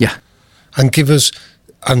choice. Yeah. And give us,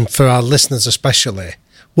 and for our listeners especially,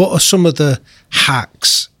 what are some of the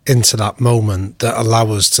hacks into that moment that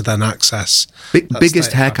allow us to then access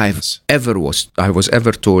biggest hack I was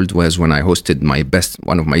ever told was when I hosted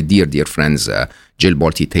one of my dear friends, Jill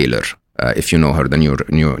Bolte Taylor. If you know her, the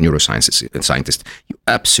neuroscience scientist, you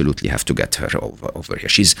absolutely have to get her over here.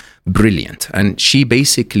 She's brilliant. And she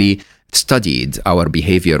basically studied our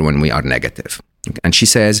behavior when we are negative. And she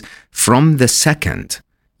says, from the second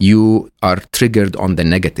you are triggered on the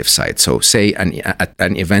negative side, so say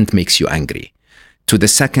an event makes you angry, to the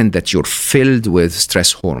second that you're filled with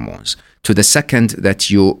stress hormones, to the second that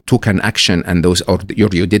you took an action and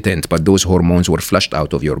you didn't, but those hormones were flushed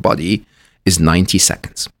out of your body, is 90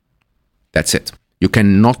 seconds. That's it. You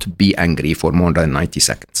cannot be angry for more than 90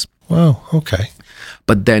 seconds. Wow, okay.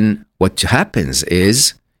 But then what happens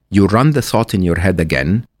is you run the thought in your head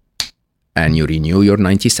again and you renew your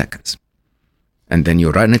 90 seconds. And then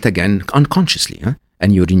you run it again unconsciously,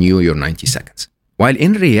 and you renew your 90 seconds. While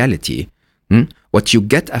in reality, what you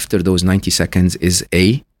get after those 90 seconds is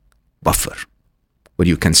a buffer where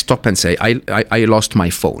you can stop and say, I lost my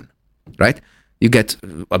phone, right? You get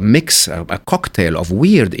a mix, a cocktail of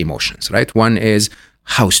weird emotions, right? One is,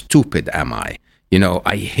 how stupid am I?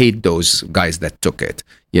 I hate those guys that took it.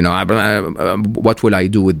 What will I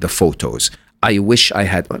do with the photos? I wish I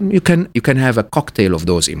had. You can have a cocktail of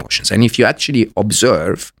those emotions. And if you actually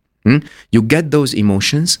observe, you get those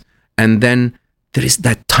emotions, and then there is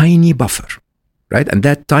that tiny buffer, right? And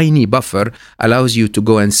that tiny buffer allows you to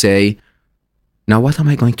go and say, now what am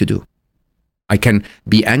I going to do? I can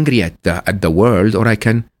be angry at the world, or I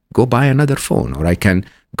can go buy another phone, or I can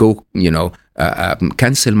go,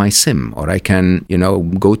 cancel my SIM, or I can,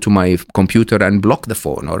 go to my computer and block the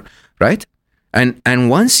phone, or right? And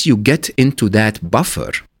once you get into that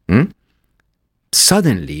buffer,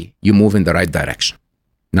 suddenly you move in the right direction.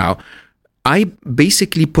 Now, I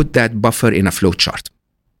basically put that buffer in a flow chart.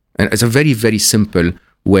 And it's a very, very simple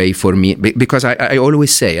way for me, because I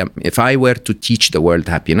always say, if I were to teach the world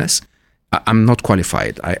happiness, I'm not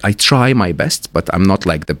qualified. I try my best, but I'm not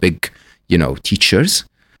like the big, teachers.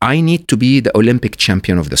 I need to be the Olympic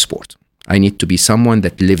champion of the sport. I need to be someone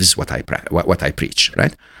that lives what I preach,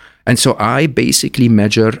 right? And so I basically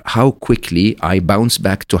measure how quickly I bounce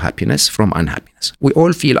back to happiness from unhappiness. We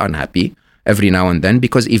all feel unhappy every now and then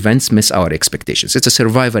because events miss our expectations. It's a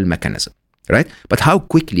survival mechanism, right? But how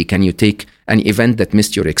quickly can you take an event that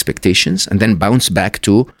missed your expectations and then bounce back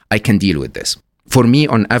to, I can deal with this? For me,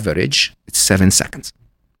 on average, it's 7 seconds.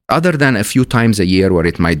 Other than a few times a year where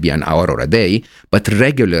it might be an hour or a day, but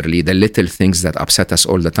regularly the little things that upset us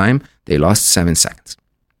all the time, they last 7 seconds.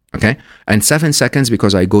 Okay? And 7 seconds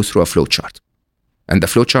because I go through a flow chart. And the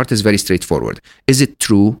flow chart is very straightforward. Is it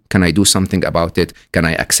true? Can I do something about it? Can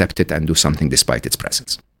I accept it and do something despite its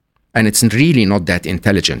presence? And it's really not that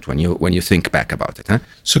intelligent when you think back about it. Huh?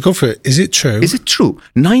 So go for it. Is it true? Is it true?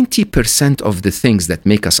 90% of the things that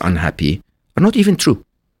make us unhappy are not even true.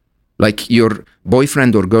 Like your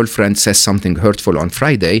boyfriend or girlfriend says something hurtful on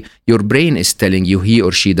Friday, your brain is telling you he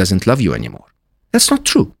or she doesn't love you anymore. That's not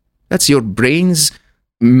true. That's your brain's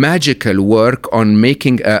magical work on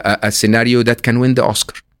making a scenario that can win the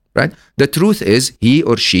Oscar, right? The truth is he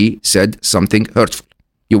or she said something hurtful.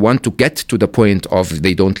 You want to get to the point of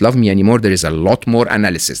they don't love me anymore, there is a lot more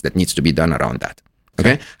analysis that needs to be done around that,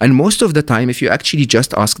 okay? And most of the time, if you actually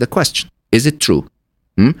just ask the question, is it true?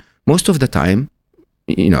 Most of the time,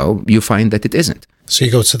 you find that it isn't. So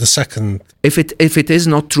you go to the second. If it is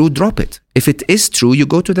not true, drop it. If it is true, you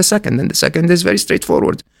go to the second, and the second is very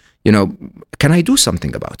straightforward. Can I do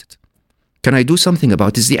something about it? Can I do something about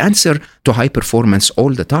it? Is the answer to high performance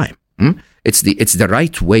all the time. It's the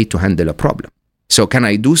right way to handle a problem. So can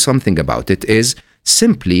I do something about it is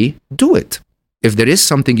simply do it. If there is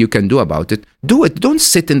something you can do about it, do it. Don't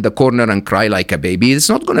sit in the corner and cry like a baby. It's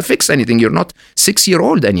not going to fix anything. You're not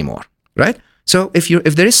 6-year-old anymore, right? So if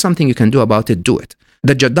there is something you can do about it, do it.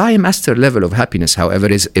 The Jedi master level of happiness, however,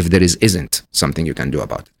 is if there isn't something you can do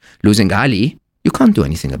about it. Losing Ali, you can't do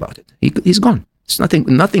anything about it. He's gone. There's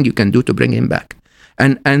nothing you can do to bring him back.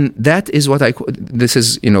 And that is what this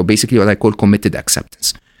is basically what I call committed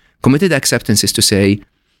acceptance. Committed acceptance is to say,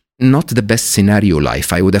 not the best scenario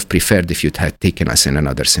life. I would have preferred if you'd had taken us in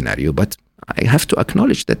another scenario, but I have to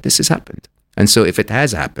acknowledge that this has happened. And so if it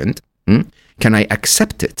has happened, can I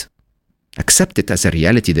accept it? Accept it as a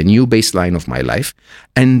reality, the new baseline of my life,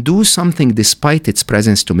 and do something despite its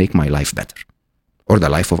presence to make my life better or the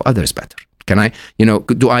life of others better. Can I,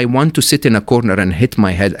 do I want to sit in a corner and hit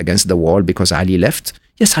my head against the wall because Ali left?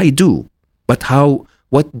 Yes, I do. But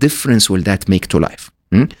what difference will that make to life?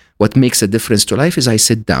 What makes a difference to life is I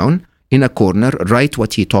sit down in a corner, write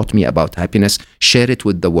what he taught me about happiness, share it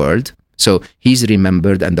with the world. So he's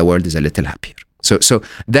remembered and the world is a little happier. So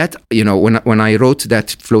that, when I wrote that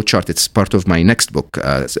flowchart, it's part of my next book,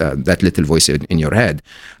 That Little Voice in Your Head,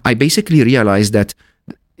 I basically realized that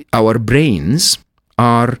our brains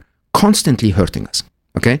are constantly hurting us,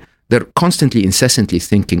 okay? They're constantly, incessantly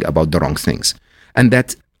thinking about the wrong things. And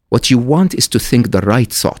that what you want is to think the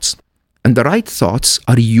right thoughts. And the right thoughts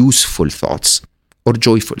are useful thoughts or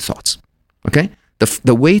joyful thoughts, okay?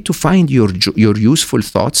 The way to find your useful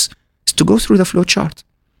thoughts is to go through the flowchart.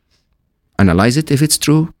 Analyze it if it's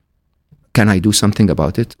true. Can I do something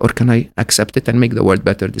about it? Or can I accept it and make the world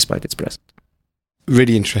better despite its presence?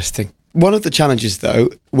 Really interesting. One of the challenges, though,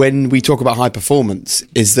 when we talk about high performance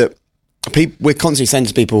is that we're constantly saying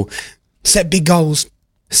to people, set big goals,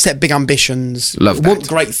 set big ambitions, want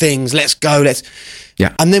great things, let's go,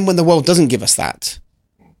 Yeah. And then when the world doesn't give us that,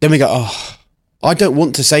 then we go, I don't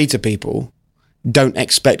want to say to people, don't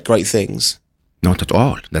expect great things. Not at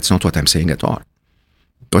all. That's not what I'm saying at all.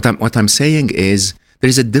 What I'm saying is there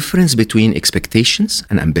is a difference between expectations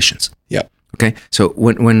and ambitions. Yeah. Okay. So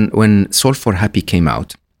when Solve for Happy came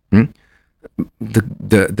out,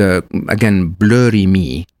 the again blurry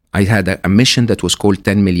me, I had a mission that was called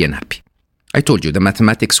 10 million happy. I told you the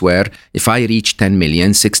mathematics were if I reach 10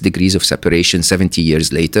 million, 6 degrees of separation, 70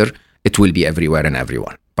 years later, it will be everywhere and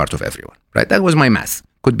everyone, part of everyone. Right? That was my math.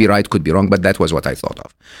 Could be right, could be wrong, but that was what I thought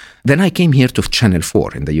of. Then I came here to Channel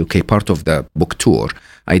 4 in the UK, part of the book tour.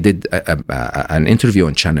 I did an interview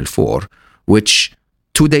on Channel 4, which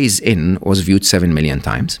 2 days in was viewed 7 million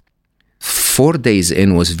times. 4 days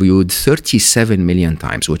in was viewed 37 million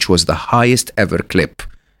times, which was the highest ever clip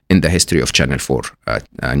in the history of Channel 4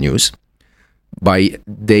 news. By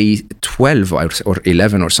day 12 or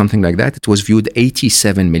 11 or something like that, it was viewed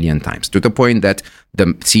 87 million times, to the point that the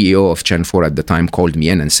CEO of Channel 4 at the time called me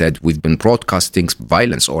in and said, we've been broadcasting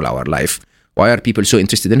violence all our life. Why are people so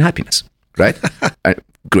interested in happiness? Right?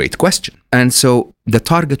 Great question. And so the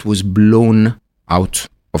target was blown out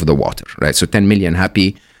of the water, right? So 10 million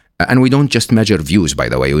happy. And we don't just measure views, by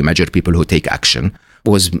the way. We measure people who take action.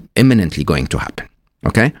 Was imminently going to happen.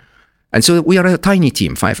 Okay? And so we are a tiny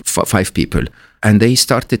team, five people. And they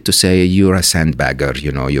started to say, you're a sandbagger,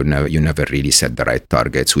 you never really set the right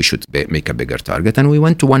targets. We should make a bigger target. And we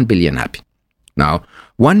went to 1 billion happy. Now,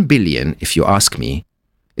 1 billion, if you ask me,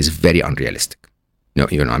 is very unrealistic.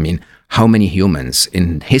 I mean, how many humans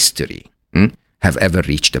in history have ever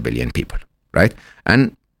reached 1 billion people, right?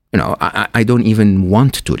 And, I don't even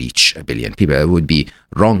want to reach 1 billion people. It would be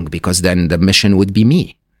wrong because then the mission would be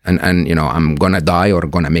me. And I'm going to die or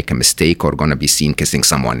going to make a mistake or going to be seen kissing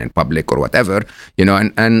someone in public or whatever,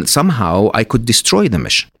 and somehow I could destroy the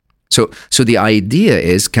mission. So the idea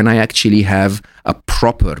is, can I actually have a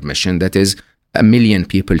proper mission that is 1 million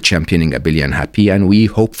people championing 1 billion happy, and we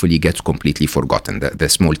hopefully get completely forgotten, the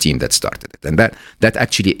small team that started it. And that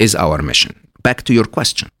actually is our mission. Back to your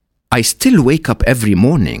question. I still wake up every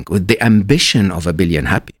morning with the ambition of 1 billion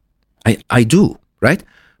happy. I do, right?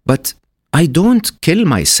 But I don't kill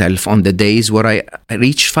myself on the days where I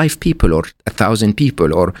reach 5 people or 1,000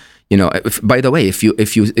 people, or by the way,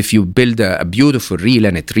 if you build a beautiful reel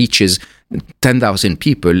and it reaches 10,000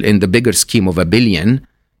 people in the bigger scheme of 1 billion,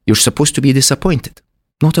 you're supposed to be disappointed.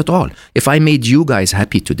 Not at all. If I made you guys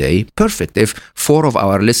happy today, perfect. If 4 of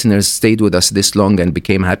our listeners stayed with us this long and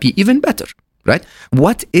became happy, even better, right?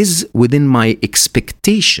 What is within my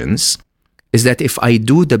expectations is that if I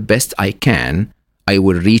do the best I can, I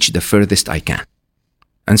will reach the furthest I can.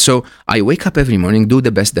 And so I wake up every morning, do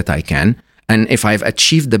the best that I can. And if I've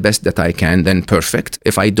achieved the best that I can, then perfect.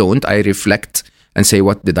 If I don't, I reflect and say,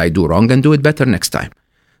 what did I do wrong, and do it better next time.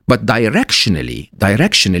 But directionally,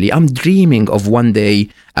 I'm dreaming of one day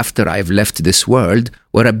after I've left this world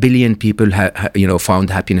where 1 billion people found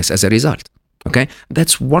happiness as a result. Okay?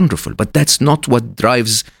 That's wonderful, but that's not what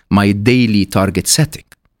drives my daily target setting.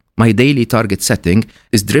 My daily target setting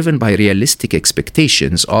is driven by realistic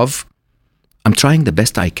expectations of, I'm trying the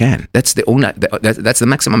best I can. That's the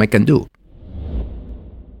maximum I can do.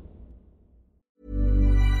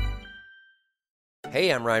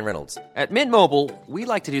 Hey, I'm Ryan Reynolds. At Mint Mobile, we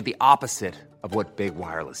like to do the opposite of what Big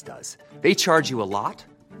Wireless does. They charge you a lot,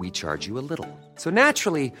 we charge you a little. So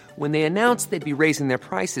naturally, when they announced they'd be raising their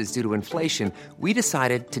prices due to inflation, we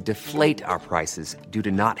decided to deflate our prices due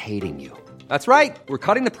to not hating you. That's right. We're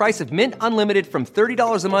cutting the price of Mint Unlimited from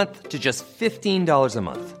 $30 a month to just $15 a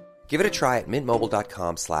month. Give it a try at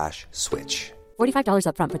mintmobile.com/switch. $45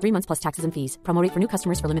 up front for 3 months plus taxes and fees. Promo rate for new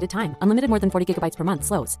customers for limited time. Unlimited more than 40 gigabytes per month.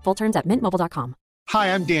 Slows full terms at mintmobile.com.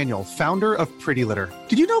 Hi, I'm Daniel, founder of Pretty Litter.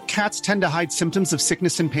 Did you know cats tend to hide symptoms of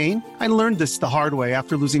sickness and pain? I learned this the hard way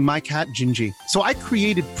after losing my cat, Gingy. So I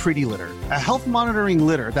created Pretty Litter, a health monitoring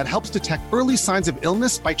litter that helps detect early signs of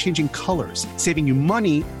illness by changing colors, saving you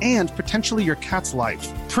money and potentially your cat's life.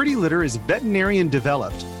 Pretty Litter is veterinarian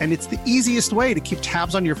developed, and it's the easiest way to keep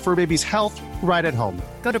tabs on your fur baby's health right at home.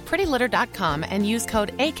 Go to prettylitter.com and use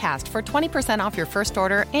code ACAST for 20% off your first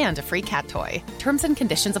order and a free cat toy. Terms and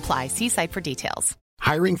conditions apply. See site for details.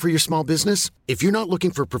 Hiring for your small business? If you're not looking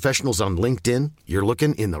for professionals on LinkedIn, you're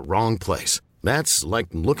looking in the wrong place. That's like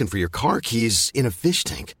looking for your car keys in a fish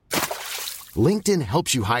tank. LinkedIn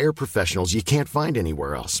helps you hire professionals you can't find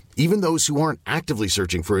anywhere else, even those who aren't actively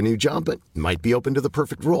searching for a new job but might be open to the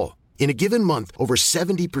perfect role. In a given month, over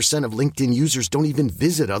 70% of LinkedIn users don't even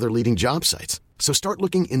visit other leading job sites. So start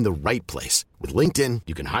looking in the right place. With LinkedIn,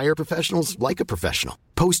 you can hire professionals like a professional.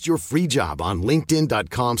 Post your free job on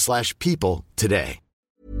linkedin.com/people today.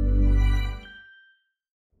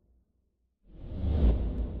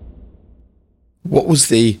 What was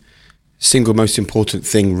the single most important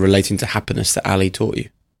thing relating to happiness that Ali taught you?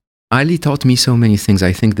 Ali taught me so many things.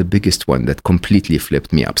 I think the biggest one that completely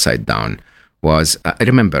flipped me upside down was, I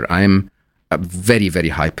remember I'm a very, very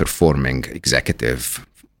high-performing executive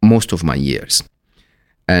most of my years.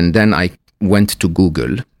 And then I went to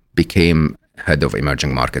Google, became head of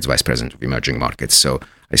emerging markets, vice president of emerging markets. So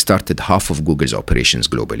I started half of Google's operations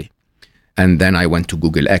globally. And then I went to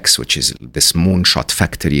Google X, which is this moonshot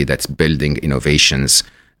factory that's building innovations.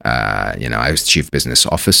 I was chief business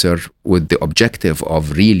officer with the objective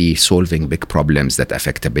of really solving big problems that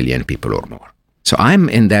affect 1 billion people or more. So I'm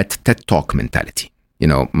in that TED Talk mentality.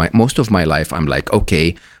 Most of my life, I'm like,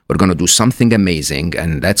 okay, we're going to do something amazing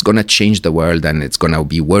and that's going to change the world and it's going to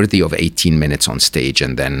be worthy of 18 minutes on stage.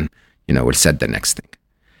 And then, we'll set the next thing.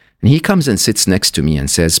 And he comes and sits next to me and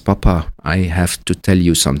says, Papa, I have to tell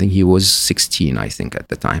you something. He was 16, I think, at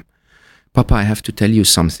the time. Papa, I have to tell you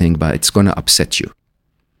something, but it's going to upset you.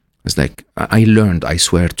 It's like, I learned, I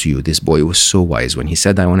swear to you, this boy was so wise. When he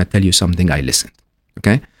said, I want to tell you something, I listened.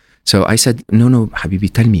 Okay? So I said, no,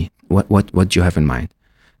 Habibi, tell me, what do you have in mind?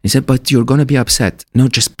 He said, but you're going to be upset. No,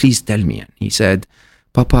 just please tell me. And he said,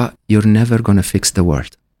 Papa, you're never going to fix the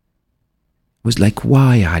world. I was like,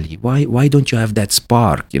 why, Ali? Why don't you have that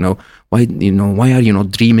spark? Why are you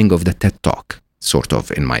not dreaming of the TED Talk, sort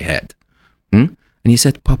of, in my head? And he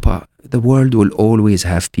said, Papa, the world will always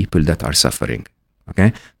have people that are suffering.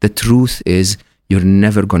 Okay? The truth is, you're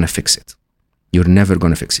never going to fix it. You're never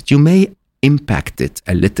going to fix it. You may impact it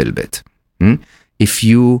a little bit. If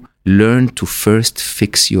you learn to first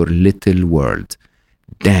fix your little world.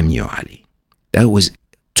 Damn you, Ali. That was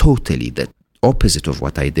totally the opposite of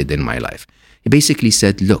what I did in my life. He basically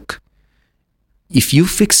said, look, if you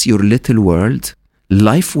fix your little world,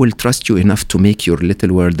 life will trust you enough to make your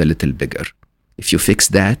little world a little bigger. If you fix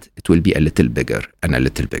that, it will be a little bigger and a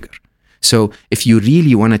little bigger. So if you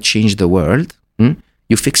really want to change the world,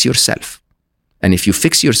 you fix yourself. And if you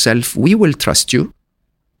fix yourself, we will trust you.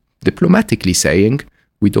 Diplomatically saying,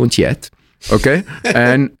 we don't yet. Okay?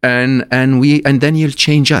 and then you'll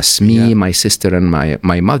change us, me, my sister, and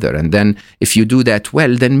my mother. And then if you do that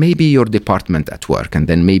well, then maybe your department at work, and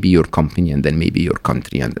then maybe your company, and then maybe your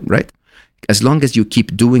country, and right? As long as you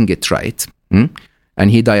keep doing it right. And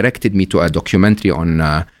he directed me to a documentary on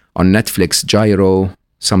Netflix, Gyro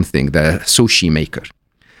something, the sushi maker.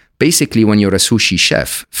 Basically, when you're a sushi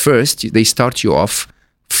chef, first they start you off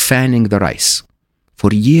fanning the rice.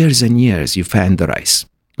 For years and years, you fan the rice,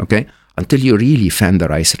 okay? Until you really fan the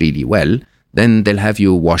rice really well, then they'll have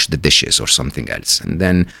you wash the dishes or something else. And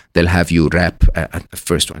then they'll have you wrap at the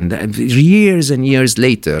first one. And then years and years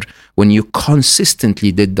later, when you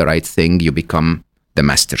consistently did the right thing, you become the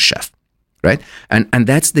master chef, right? And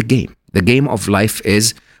that's the game. The game of life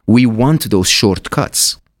is we want those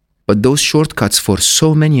shortcuts. But those shortcuts, for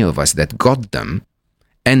so many of us that got them,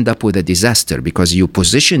 end up with a disaster because you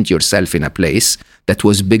positioned yourself in a place that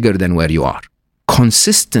was bigger than where you are.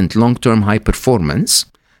 Consistent long-term high performance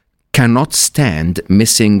cannot stand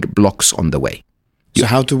missing blocks on the way. So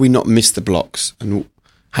how do we not miss the blocks? And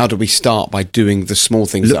how do we start by doing the small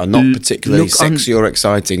things that are not particularly sexy or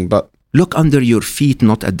exciting, but... Look under your feet,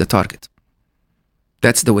 not at the target.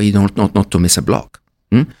 That's the way not to miss a block.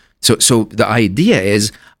 So the idea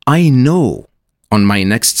is, I know on my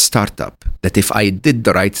next startup that if I did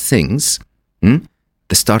the right things,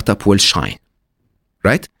 the startup will shine,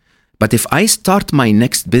 right? But if I start my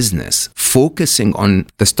next business focusing on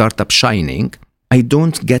the startup shining, I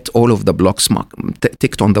don't get all of the blocks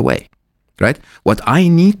ticked on the way, right? What I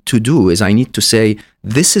need to do is I need to say,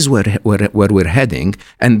 this is where we're heading,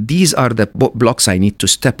 and these are the blocks I need to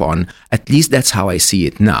step on. At least that's how I see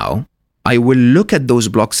it now. I will look at those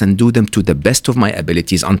blocks and do them to the best of my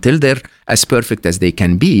abilities until they're as perfect as they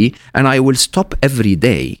can be, and I will stop every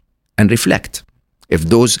day and reflect. If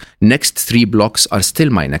those next 3 blocks are still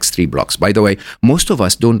my next 3 blocks. By the way, most of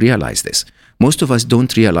us don't realize this. Most of us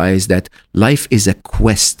don't realize that life is a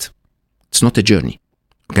quest. It's not a journey.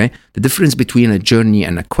 Okay? The difference between a journey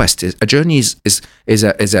and a quest is a journey is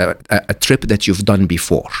a trip that you've done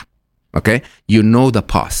before. Okay? You know the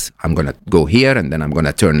path. I'm going to go here, and then I'm going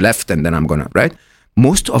to turn left, and then I'm going to, right?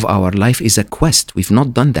 Most of our life is a quest. We've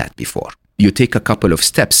not done that before. You take a couple of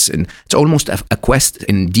steps, and it's almost a quest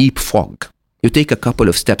in deep fog. You take a couple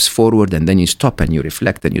of steps forward, and then you stop and you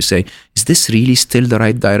reflect and you say, is this really still the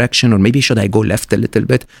right direction? Or maybe should I go left a little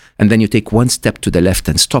bit? And then you take one step to the left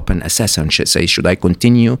and stop and assess and say, should I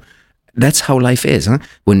continue? That's how life is,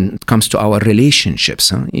 when it comes to our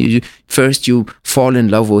relationships. First, you fall in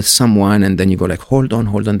love with someone, and then you go like, hold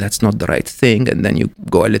on, that's not the right thing. And then you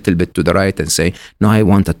go a little bit to the right and say, no, I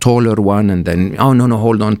want a taller one. And then, oh, no,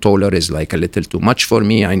 hold on, taller is like a little too much for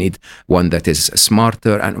me. I need one that is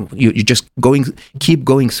smarter. And you just keep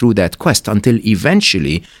going through that quest until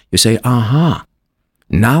eventually you say, aha,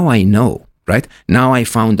 now I know, right? Now I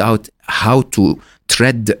found out how to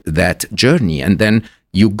tread that journey. And then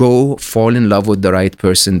you go fall in love with the right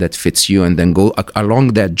person that fits you, and then go along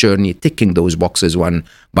that journey, ticking those boxes one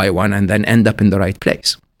by one, and then end up in the right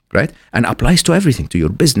place, right? And applies to everything, to your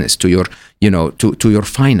business, to your, to your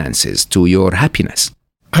finances, to your happiness.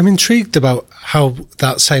 I'm intrigued about how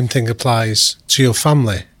that same thing applies to your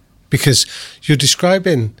family, because you're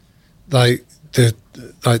describing like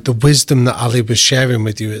the wisdom that Ali was sharing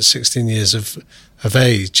with you at 16 years of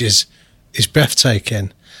age is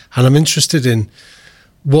breathtaking, and I'm interested in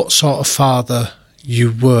what sort of father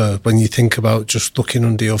you were when you think about just looking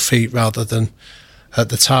under your feet rather than at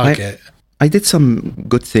the target. I did some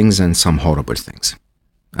good things and some horrible things.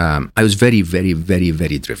 I was very, very, very,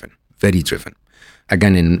 very driven. Very driven.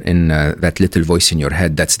 Again, in that little voice in your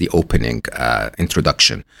head, that's the opening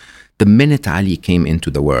introduction. The minute Ali came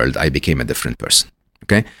into the world, I became a different person.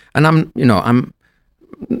 Okay? And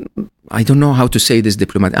I don't know how to say this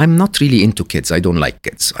diplomatically. I'm not really into kids. I don't like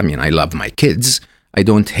kids. I mean, I love my kids. I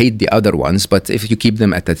don't hate the other ones, but if you keep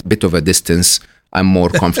them at a bit of a distance, I'm more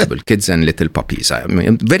comfortable. Kids and little puppies. I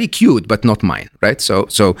mean, very cute, but not mine, right? So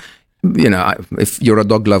If you're a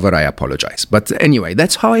dog lover, I apologize. But anyway,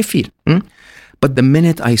 that's how I feel. But the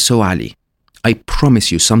minute I saw Ali, I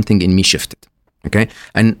promise you something in me shifted. Okay?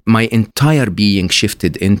 And my entire being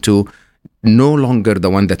shifted into no longer the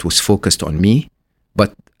one that was focused on me,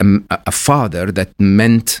 but a father that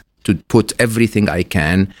meant to put everything I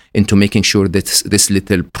can into making sure that this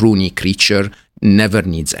little pruny creature never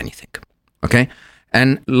needs anything. Okay?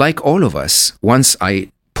 And like all of us, once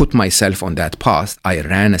I put myself on that path, I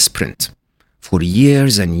ran a sprint for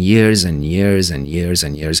years and years and years and years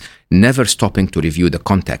and years, never stopping to review the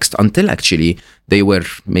context until actually they were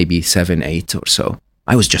maybe 7, 8 or so.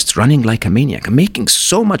 I was just running like a maniac. I'm making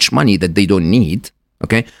so much money that they don't need,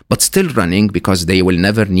 okay, but still running because they will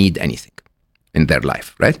never need anything in their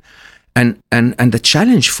life, right? And the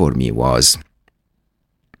challenge for me was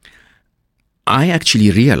I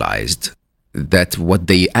actually realized that what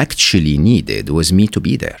they actually needed was me to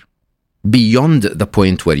be there. Beyond the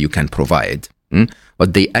point where you can provide,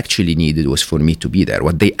 what they actually needed was for me to be there.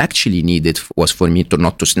 What they actually needed was for me to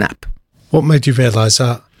not to snap. What made you realize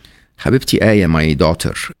that? Habibti Aya, my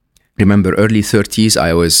daughter. Remember, early 30s,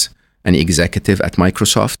 I was an executive at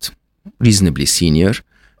Microsoft, reasonably senior.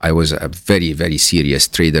 I was a very, very serious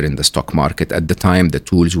trader in the stock market. At the time, the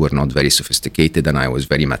tools were not very sophisticated and I was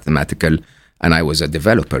very mathematical. And I was a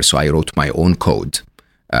developer, so I wrote my own code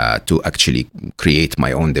to actually create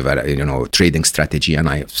my own trading strategy, and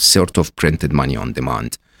I sort of printed money on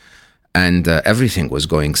demand. And everything was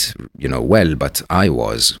going, well, but I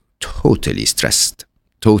was totally stressed,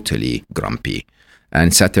 totally grumpy.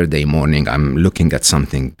 And Saturday morning, I'm looking at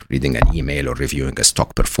something, reading an email or reviewing a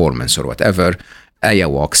stock performance or whatever. Aya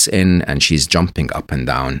walks in and she's jumping up and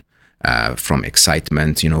down. From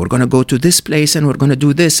excitement, we're going to go to this place and we're going to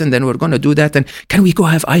do this and then we're going to do that. And can we go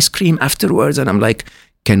have ice cream afterwards? And I'm like,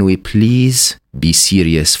 can we please be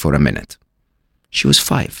serious for a minute? She was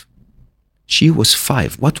 5.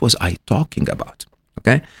 What was I talking about?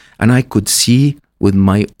 Okay. And I could see with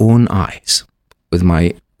my own eyes,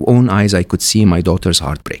 I could see my daughter's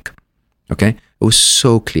heartbreak. Okay. It was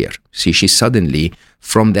so clear. See, she suddenly,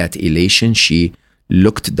 from that elation, she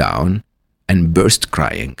looked down and burst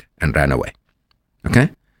crying and ran away. Okay?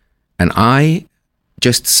 And I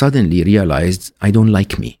just suddenly realized I don't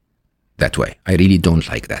like me that way. I really don't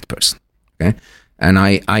like that person. Okay? And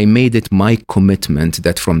I made it my commitment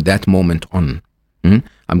that from that moment on,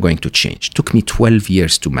 I'm going to change. It took me 12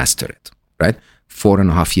 years to master it, right?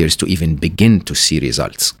 4.5 years to even begin to see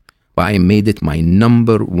results. But I made it my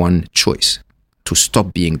number one choice to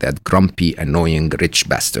stop being that grumpy, annoying, rich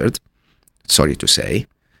bastard, sorry to say,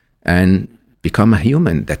 and become a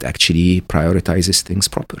human that actually prioritizes things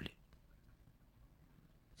properly.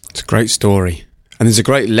 It's a great story. And there's a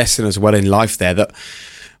great lesson as well in life there, that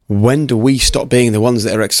when do we stop being the ones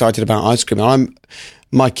that are excited about ice cream?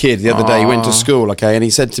 My kid the other day, he went to school, okay, and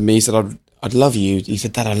he said to me, he said, I'd love you. He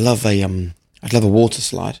said, Dad, I'd love a water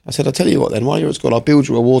slide. I said, I'll tell you what then, while you're at school, I'll build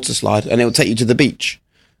you a water slide and it'll take you to the beach.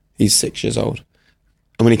 He's 6 years old.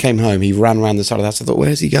 And when he came home, he ran around the side of the house. I thought,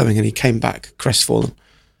 where's he going? And he came back crestfallen.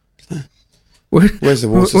 Where's the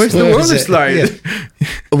water slide? Yeah.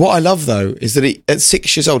 What I love, though, is that at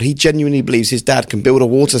 6 years old, he genuinely believes his dad can build a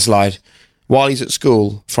water slide while he's at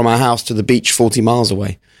school from our house to the beach 40 miles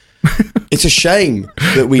away. It's a shame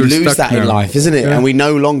that we lose that in life, isn't it? Yeah. And we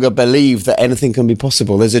no longer believe that anything can be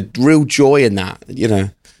possible. There's a real joy in that,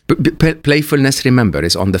 But playfulness, remember,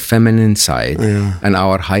 is on the feminine side, and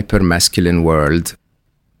our hyper-masculine world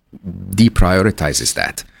deprioritizes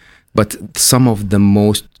that. But some of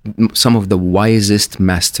the wisest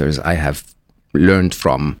masters I have learned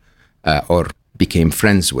from or became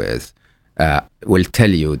friends with will tell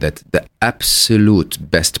you that the absolute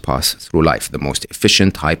best path through life, the most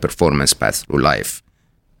efficient high-performance path through life,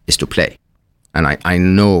 is to play. And I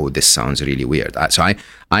know this sounds really weird. So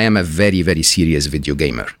I am a very, very serious video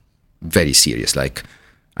gamer. Very serious. Like,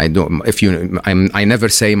 I never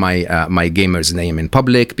say my gamer's name in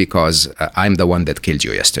public because I'm the one that killed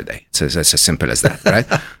you yesterday. It's as simple as that, right?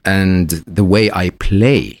 And the way I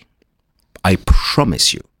play, I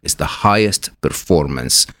promise you, is the highest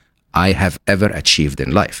performance I have ever achieved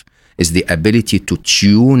in life. Is the ability to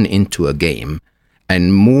tune into a game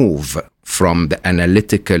and move from the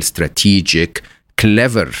analytical, strategic,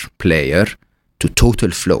 clever player to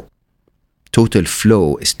total flow. Total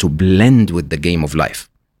flow is to blend with the game of life.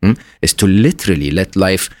 Is to literally let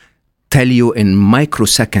life tell you in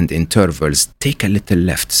microsecond intervals, take a little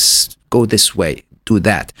left, go this way, do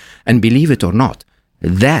that. And believe it or not,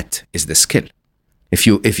 that is the skill. If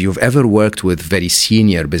you've ever worked with very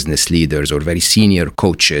senior business leaders or very senior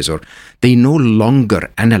coaches, or they no longer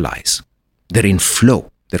analyze, they're in flow.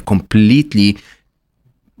 They're completely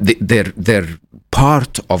they're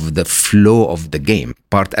part of the flow of the game,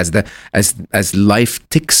 part as life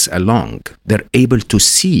ticks along. They're able to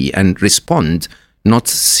see and respond, not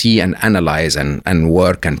see and analyze and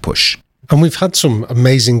work and push. And we've had some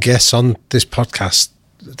amazing guests on this podcast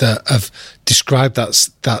that have described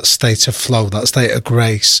that state of flow, that state of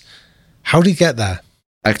grace. How do you get there?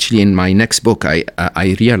 Actually, in my next book,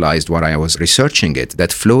 I realized while I was researching it,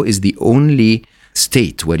 that flow is the only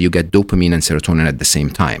state where you get dopamine and serotonin at the same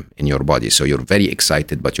time in your body. So you're very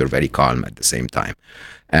excited, but you're very calm at the same time.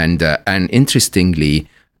 And interestingly,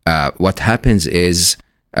 what happens is,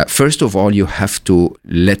 first of all, you have to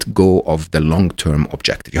let go of the long-term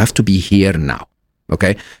objective. You have to be here now,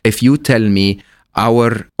 okay? If you tell me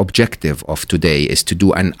our objective of today is to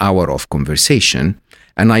do an hour of conversation,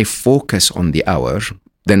 and I focus on the hour,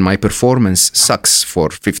 then my performance sucks for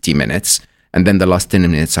 50 minutes, and then the last 10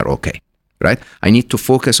 minutes are okay, right? I need to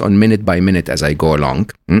focus on minute by minute as I go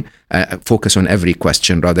along, focus on every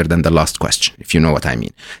question rather than the last question, if you know what I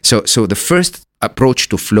mean. So the first approach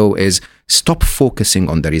to flow is stop focusing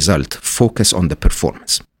on the result, focus on the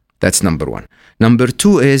performance. That's number one. Number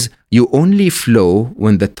two is you only flow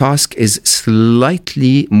when the task is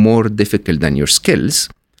slightly more difficult than your skills,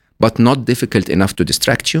 but not difficult enough to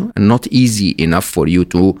distract you and not easy enough for you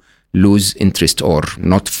to lose interest or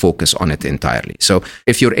not focus on it entirely. So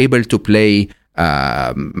if you're able to play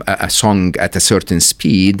a song at a certain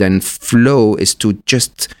speed, then flow is to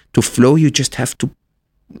flow, you just have to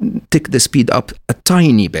tick the speed up a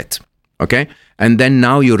tiny bit, okay? And then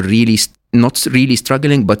now you're really not really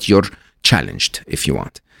struggling, but you're challenged if you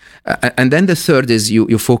want. And then the third is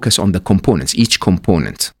you focus on the components, each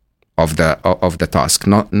component of the task,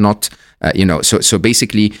 not So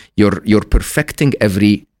basically, you're perfecting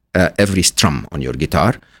every strum on your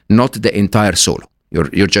guitar, not the entire solo.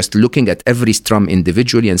 You're just looking at every strum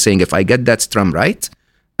individually and saying, if I get that strum right,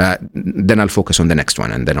 then I'll focus on the next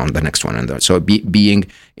one, and then on the next one, and so being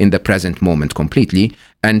in the present moment completely.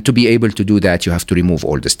 And to be able to do that, you have to remove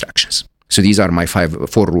all distractions. So these are my 4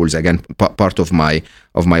 rules. Again, part of my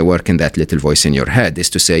work in That Little Voice in Your Head is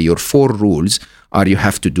to say your 4 rules are you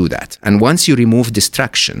have to do that. And once you remove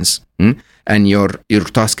distractions, and your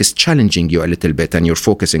task is challenging you a little bit, and you're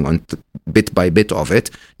focusing on bit by bit of it,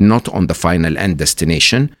 not on the final end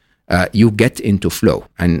destination, you get into flow.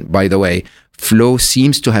 And by the way, flow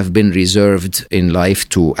seems to have been reserved in life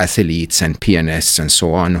to athletes and pianists and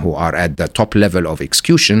so on who are at the top level of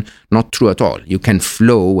execution. Not true at all. You can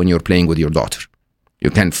flow when you're playing with your daughter.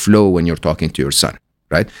 You can flow when you're talking to your son,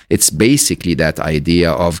 right? It's basically that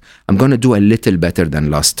idea of, I'm going to do a little better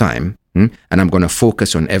than last time, and I'm going to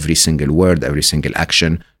focus on every single word, every single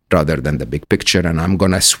action, rather than the big picture. And I'm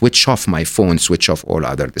going to switch off my phone, switch off all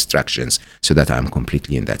other distractions so that I'm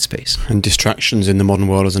completely in that space. And distractions in the modern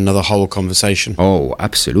world is another whole conversation. Oh,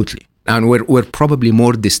 absolutely. And we're probably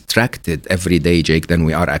more distracted every day, Jake, than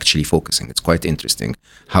we are actually focusing. It's quite interesting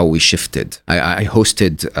how we shifted. I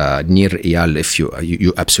hosted Nir Eyal. If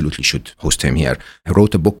you absolutely should host him here. I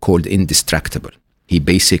wrote a book called Indistractable. He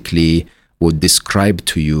basically would describe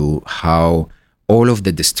to you how all of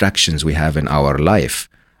the distractions we have in our life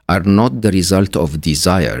are not the result of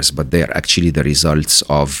desires, but they are actually the results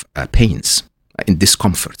of pains and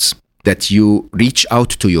discomforts. That you reach out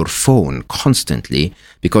to your phone constantly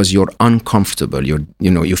because you're uncomfortable.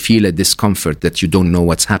 You feel a discomfort that you don't know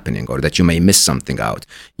what's happening, or that you may miss something out.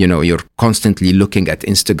 You're constantly looking at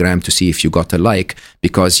Instagram to see if you got a like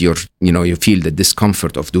because you feel the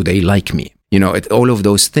discomfort of, do they like me? All of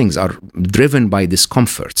those things are driven by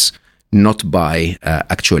discomforts, not by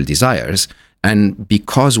actual desires. And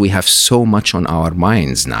because we have so much on our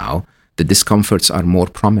minds now, the discomforts are more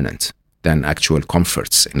prominent than actual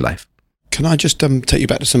comforts in life. Can I just take you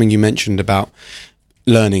back to something you mentioned about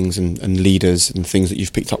learnings and leaders and things that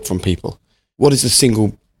you've picked up from people? What is the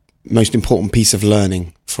single most important piece of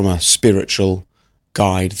learning from a spiritual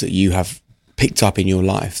guide that you have picked up in your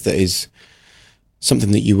life that is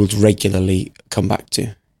something that you will regularly come back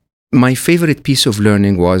to? My favorite piece of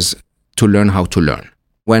learning was to learn how to learn.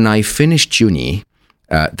 When I finished uni,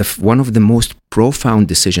 one of the most profound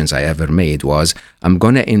decisions I ever made was, I'm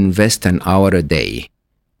going to invest an hour a day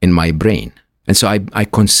in my brain. And so I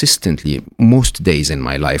consistently, most days in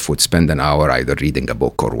my life, would spend an hour either reading a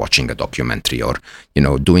book or watching a documentary or,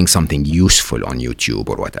 doing something useful on YouTube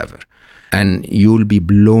or whatever. And you'll be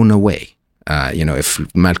blown away.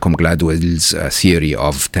 If Malcolm Gladwell's theory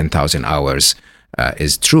of 10,000 hours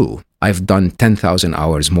is true, I've done 10,000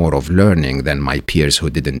 hours more of learning than my peers who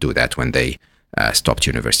didn't do that when they stopped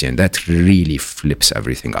university. And that really flips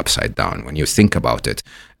everything upside down. When you think about it,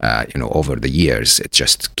 over the years, it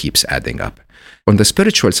just keeps adding up. On the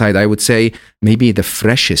spiritual side, I would say maybe the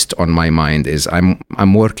freshest on my mind is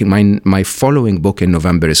I'm working, my following book in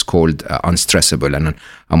November is called Unstressable, and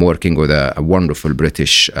I'm working with a wonderful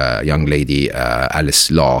British young lady, Alice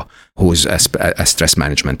Law, who's a stress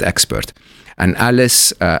management expert. And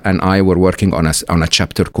Alice and I were working on a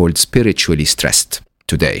chapter called Spiritually Stressed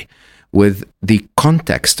today, with the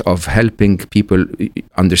context of helping people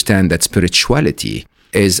understand that spirituality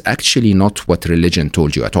is actually not what religion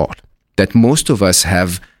told you at all. That most of us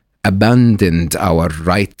have abandoned our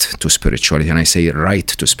right to spirituality, and I say right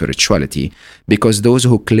to spirituality, because those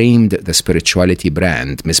who claimed the spirituality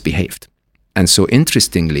brand misbehaved. And so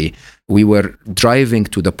interestingly, we were driving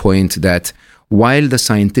to the point that while the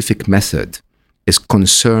scientific method is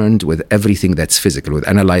concerned with everything that's physical, with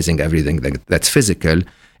analyzing everything that's physical,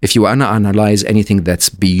 if you want to analyze anything that's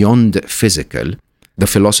beyond physical, the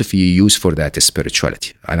philosophy you use for that is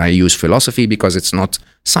spirituality. And I use philosophy because it's not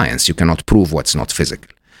science. You cannot prove what's not physical.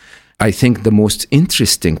 I think the most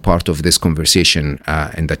interesting part of this conversation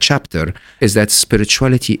in the chapter is that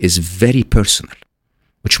spirituality is very personal,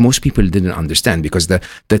 which most people didn't understand, because the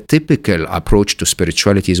typical approach to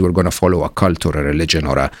spirituality is we're going to follow a cult or a religion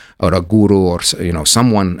or a guru, or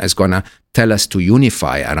someone is going to tell us to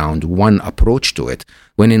unify around one approach to it,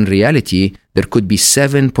 when in reality there could be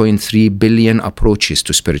 7.3 billion approaches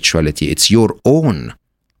to spirituality. It's your own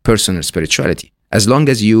personal spirituality. As long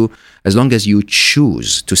as you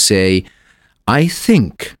choose to say, I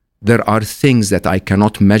think there are things that I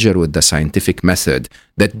cannot measure with the scientific method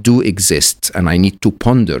that do exist, and I need to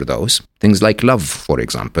ponder those. Things like love, for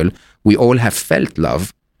example. We all have felt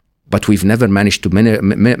love, but we've never managed to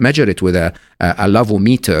measure it with a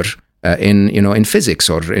love-o-meter in physics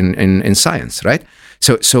or in science, right?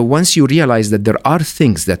 So once you realize that there are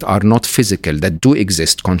things that are not physical that do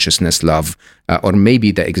exist, consciousness, love, or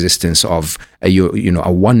maybe the existence of a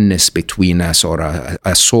oneness between us, or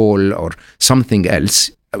a soul, or something else,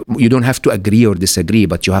 you don't have to agree or disagree,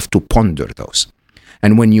 but you have to ponder those.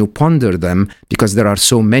 And when you ponder them, because there are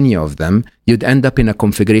so many of them, you'd end up in a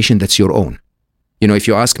configuration that's your own. If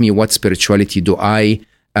you ask me what spirituality do I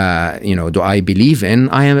believe in,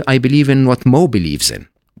 I believe in what Mo believes in.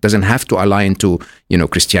 It doesn't have to align to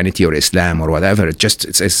Christianity or Islam or whatever.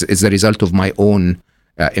 It's the result of my own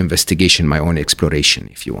investigation, my own exploration,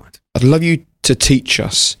 if you want. I'd love you to teach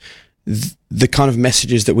us the kind of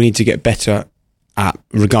messages that we need to get better at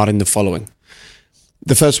regarding the following.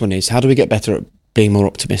 The first one is, how do we get better at being more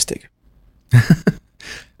optimistic?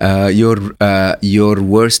 Your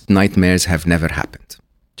worst nightmares have never happened.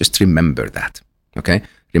 Just remember that, okay?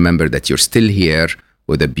 Remember that you're still here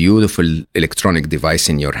with a beautiful electronic device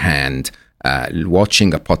in your hand,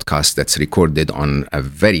 watching a podcast that's recorded on a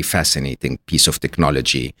very fascinating piece of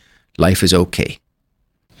technology. Life is okay.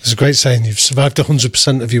 It's a great saying. You've survived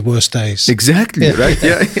 100% of your worst days. Exactly, yeah. Right?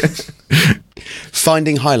 Yeah.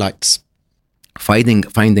 Finding highlights.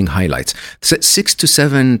 Finding highlights. 6 to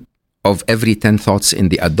 7 of every 10 thoughts in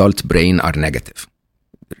the adult brain are negative.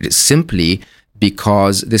 Simply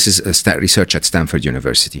because, this is research at Stanford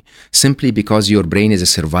University, simply because your brain is a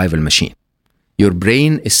survival machine. Your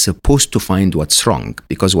brain is supposed to find what's wrong,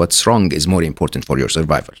 because what's wrong is more important for your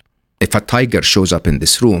survival. If a tiger shows up in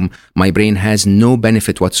this room, my brain has no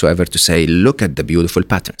benefit whatsoever to say, look at the beautiful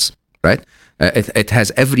patterns, right? It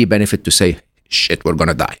has every benefit to say, shit, we're going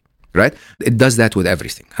to die, right? It does that with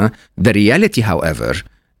everything. The reality, however,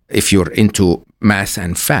 if you're into math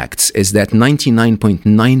and facts, is that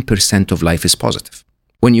 99.9% of life is positive.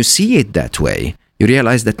 When you see it that way, you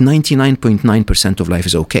realize that 99.9% of life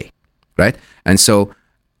is okay, right? And so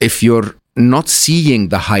if you're not seeing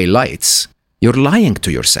the highlights, you're lying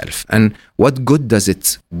to yourself. And what good does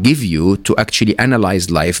it give you to actually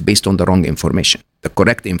analyze life based on the wrong information? The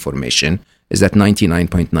correct information is that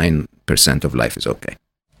 99.9% of life is okay.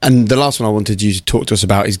 And the last one I wanted you to talk to us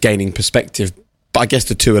about is gaining perspective. But I guess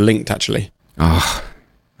the two are linked, actually.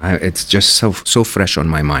 It's just so fresh on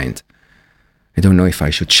my mind. I don't know if I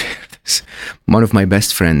should share this. One of my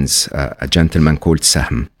best friends, a gentleman called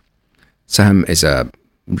Sam. Sam is a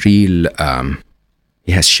real...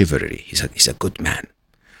 he has chivalry. He's a good man.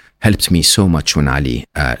 Helped me so much when Ali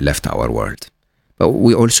left our world. But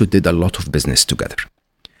we also did a lot of business together.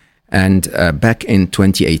 And back in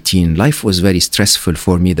 2018, life was very stressful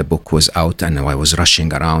for me. The book was out and I was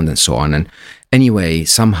rushing around and so on. And anyway,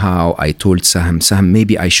 somehow I told Sam,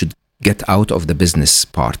 maybe I should get out of the business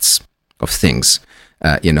parts of things,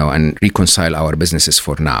 and reconcile our businesses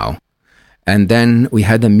for now. And then we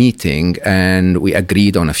had a meeting and we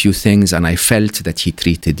agreed on a few things, and I felt that he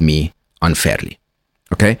treated me unfairly.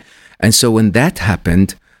 Okay? And so when that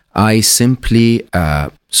happened, I simply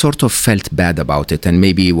sort of felt bad about it and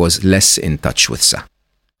maybe was less in touch with Sa.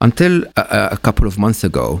 Until a couple of months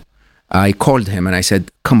ago, I called him and I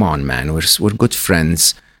said, come on, man, we're good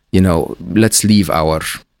friends. Let's leave our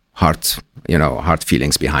heart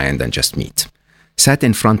feelings behind and just meet. Sat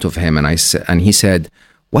in front of him and he said,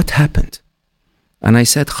 what happened? And I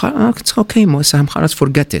said, it's okay, Sam, khalas,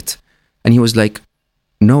 forget it. And he was like,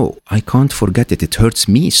 no, I can't forget it. It hurts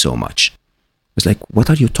me so much. I was like, what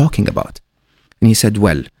are you talking about? And he said,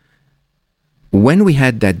 well, when we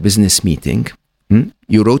had that business meeting,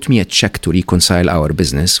 you wrote me a check to reconcile our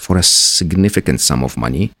business for a significant sum of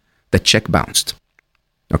money. The check bounced.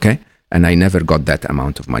 Okay? And I never got that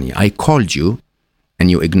amount of money. I called you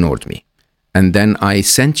and you ignored me. And then I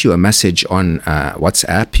sent you a message on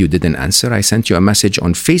WhatsApp. You didn't answer. I sent you a message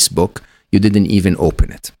on Facebook. You didn't even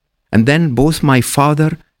open it. And then both my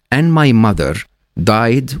father and my mother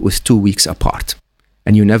died with 2 weeks apart.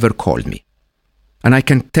 And you never called me. And I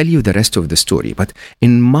can tell you the rest of the story. But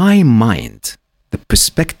in my mind, the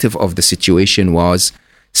perspective of the situation was,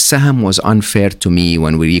 Sam was unfair to me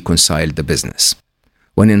when we reconciled the business.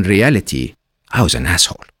 When in reality, I was an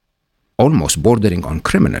asshole. Almost bordering on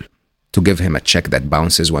criminal to give him a check that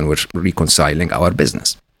bounces when we're reconciling our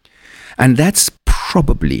business. And that's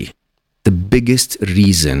probably the biggest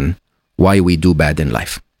reason why we do bad in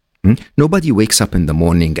life. Nobody wakes up in the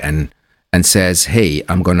morning and says, hey,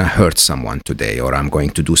 I'm going to hurt someone today, or I'm going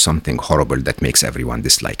to do something horrible that makes everyone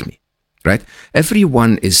dislike me, right?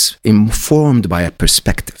 Everyone is informed by a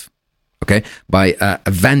perspective, okay? By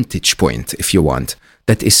a vantage point, if you want,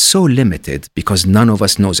 that is so limited because none of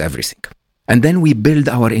us knows everything. And then we build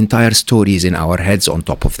our entire stories in our heads on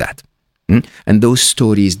top of that. And those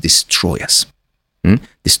stories destroy us,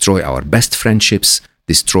 destroy our best friendships,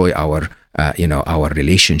 destroy our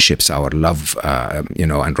relationships, our love,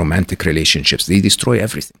 and romantic relationships. They destroy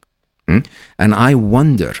everything. And I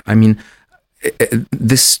wonder,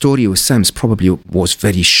 this story with Sam's probably was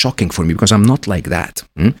very shocking for me because I'm not like that.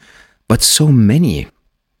 But so many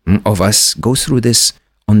of us go through this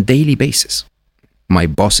on daily basis. My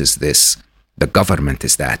boss is this, the government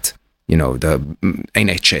is that, the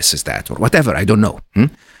NHS is that, or whatever, I don't know.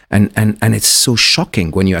 And it's so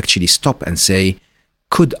shocking when you actually stop and say,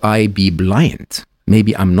 could I be blind?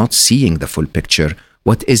 Maybe I'm not seeing the full picture.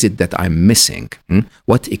 What is it that I'm missing?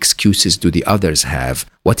 What excuses do the others have?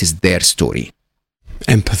 What is their story?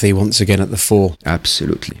 Empathy once again at the fore.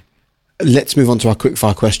 Absolutely. Let's move on to our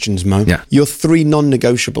quickfire questions, Mo. Yeah. Your 3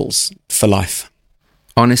 non-negotiables for life.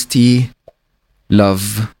 Honesty,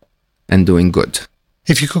 love, and doing good.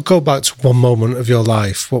 If you could go back to one moment of your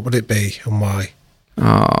life, what would it be and why?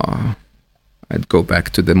 I'd go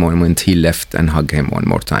back to the moment he left and hug him one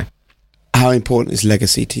more time. How important is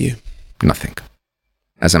legacy to you? Nothing.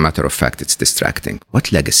 As a matter of fact, it's distracting.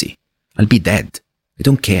 What legacy? I'll be dead. I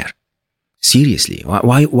don't care. Seriously,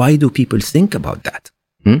 why do people think about that?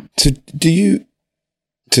 So do you,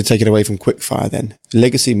 to take it away from quickfire then,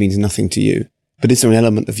 legacy means nothing to you, but is there an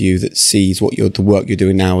element of you that sees the work you're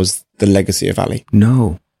doing now as the legacy of Ali?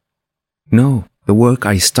 No. The work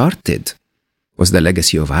I started was the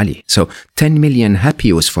legacy of Ali. So 10 million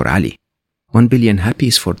happy was for Ali. 1 billion happy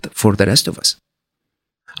is for the rest of us.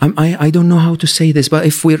 I don't know how to say this, but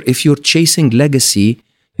if you're chasing legacy,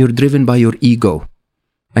 you're driven by your ego.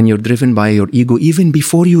 And you're driven by your ego even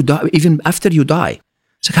before you die, even after you die.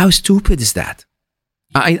 It's like, how stupid is that?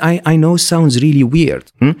 I know it sounds really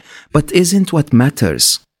weird, but isn't what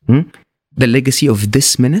matters the legacy of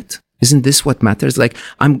this minute? Isn't this what matters? Like,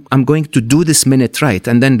 I'm going to do this minute right,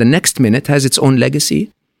 and then the next minute has its own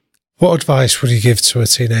legacy. What advice would you give to a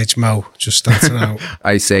teenage Mo just starting out?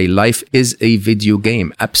 I say life is a video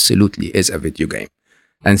game. Absolutely is a video game.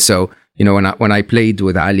 And so, when I played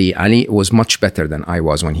with Ali was much better than I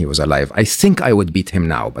was when he was alive. I think I would beat him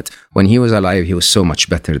now, but when he was alive, he was so much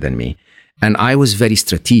better than me. And I was very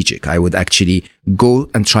strategic. I would actually go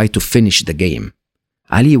and try to finish the game.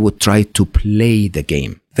 Ali would try to play the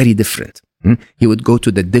game. Very different. He would go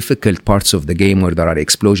to the difficult parts of the game where there are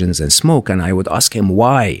explosions and smoke, and I would ask him,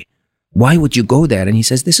 why? Why would you go there? And he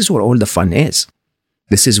says, this is where all the fun is.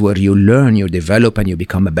 This is where you learn, you develop, and you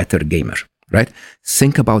become a better gamer. Right?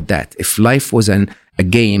 Think about that. If life was a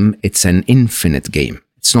game, it's an infinite game.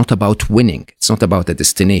 It's not about winning. It's not about a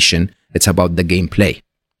destination. It's about the gameplay.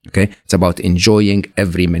 Okay? It's about enjoying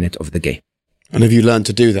every minute of the game. And have you learned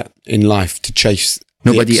to do that in life, to chase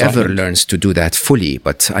Nobody ever learns to do that fully,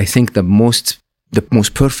 but I think the most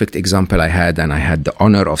perfect example I had, and I had the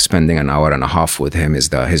honor of spending an hour and a half with him, is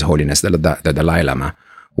His Holiness the Dalai Lama,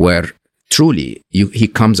 where truly he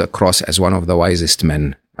comes across as one of the wisest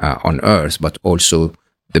men on earth, but also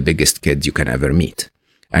the biggest kid you can ever meet.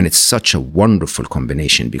 And it's such a wonderful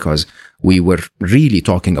combination because we were really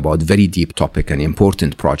talking about very deep topic and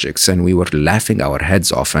important projects, and we were laughing our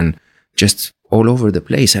heads off and just all over the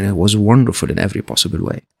place. And it was wonderful in every possible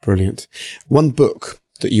way. Brilliant. One book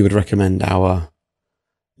that you would recommend our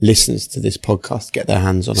listeners to this podcast get their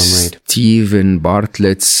hands on and read? Stephen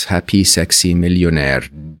Bartlett's Happy Sexy Millionaire.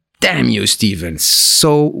 Damn you, Stephen.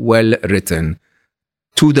 So well written,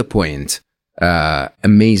 to the point,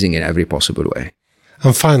 amazing in every possible way.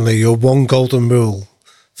 And finally, your one golden rule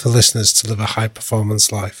for listeners to live a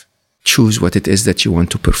high-performance life. Choose what it is that you want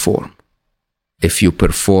to perform. If you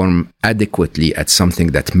perform adequately at something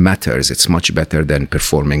that matters, it's much better than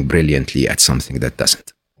performing brilliantly at something that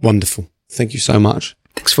doesn't. Wonderful. Thank you so much.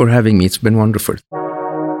 Thanks for having me. It's been wonderful.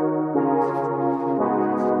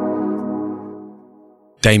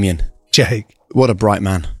 Damien. Jake. What a bright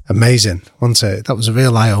man. Amazing, wasn't it? That was a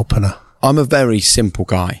real eye-opener. I'm a very simple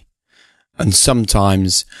guy. And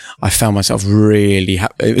sometimes I found myself really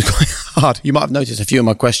it was quite hard. You might have noticed a few of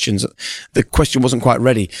my questions. The question wasn't quite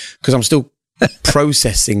ready because I'm still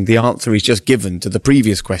processing the answer he's just given to the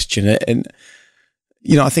previous question. And,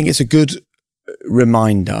 you know, I think it's a good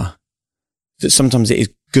reminder that sometimes it is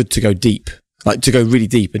good to go deep, like to go really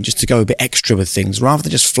deep and just to go a bit extra with things rather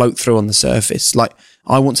than just float through on the surface. Like,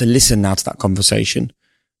 I want to listen now to that conversation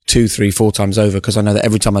 2, 3, 4 times over because I know that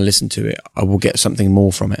every time I listen to it, I will get something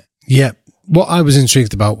more from it. Yeah. What I was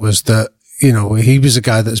intrigued about was that, you know, he was a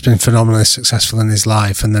guy that's been phenomenally successful in his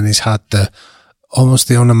life, and then he's had almost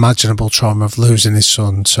the unimaginable trauma of losing his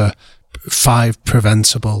son to 5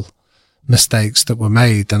 preventable mistakes that were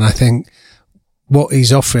made. And I think what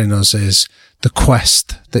he's offering us is the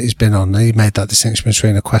quest that he's been on. He made that distinction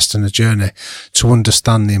between a quest and a journey to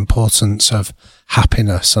understand the importance of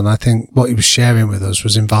happiness. And I think what he was sharing with us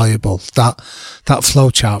was invaluable. That flow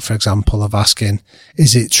chart, for example, of asking,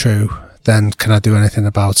 is it true? Then can I do anything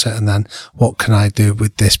about it? And then what can I do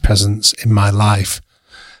with this presence in my life?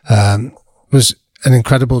 Was an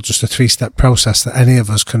incredible, just a 3-step process that any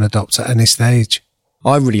of us can adopt at any stage.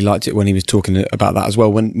 I really liked it when he was talking about that as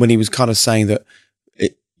well. When he was kind of saying that,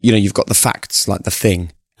 you know, you've got the facts, like the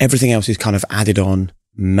thing. Everything else is kind of added on,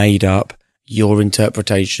 made up, your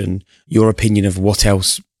interpretation, your opinion of what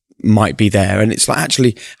else might be there. And it's like,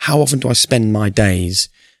 actually, how often do I spend my days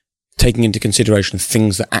taking into consideration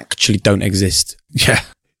things that actually don't exist? Yeah.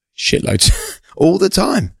 Shitloads. All the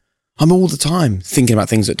time. I'm all the time thinking about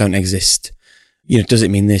things that don't exist. You know, does it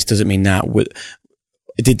mean this? Does it mean that?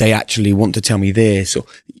 Did they actually want to tell me this? Or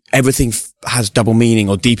everything has double meaning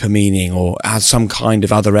or deeper meaning or has some kind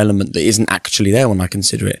of other element that isn't actually there when I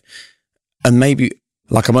consider it. And maybe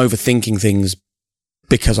like I'm overthinking things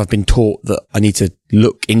because I've been taught that I need to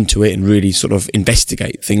look into it and really sort of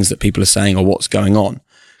investigate things that people are saying or what's going on,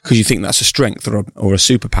 because you think that's a strength or a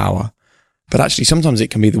superpower. But actually sometimes it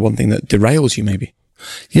can be the one thing that derails you maybe.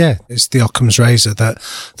 Yeah, it's the Occam's razor that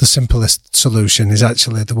the simplest solution is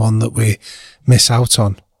actually the one that we miss out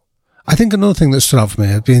on. I think another thing that stood out for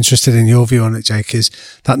me, I'd be interested in your view on it, Jake, is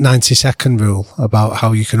that 90-second rule about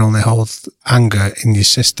how you can only hold anger in your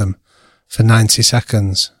system for 90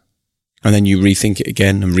 seconds. And then you rethink it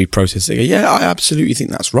again and reprocess it again. Yeah, I absolutely think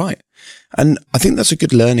that's right. And I think that's a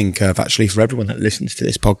good learning curve actually for everyone that listens to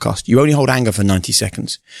this podcast. You only hold anger for 90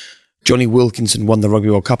 seconds. Johnny Wilkinson won the Rugby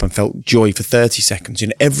World Cup and felt joy for 30 seconds. You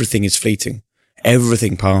know, everything is fleeting.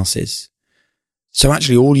 Everything passes. So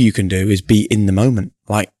actually all you can do is be in the moment.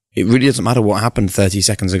 Like, it really doesn't matter what happened 30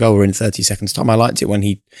 seconds ago or in 30 seconds time. I liked it when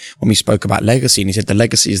we spoke about legacy and he said the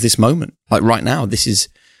legacy is this moment. Like right now, this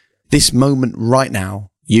moment right now.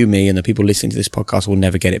 You, me, and the people listening to this podcast will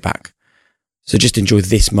never get it back. So just enjoy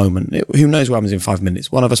this moment. Who knows what happens in 5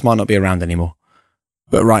 minutes? One of us might not be around anymore.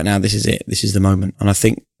 But right now, this is it. This is the moment. And I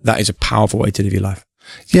think that is a powerful way to live your life.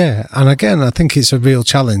 Yeah. And again, I think it's a real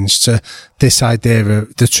challenge to this idea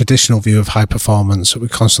of the traditional view of high performance, that we're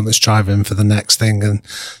constantly striving for the next thing and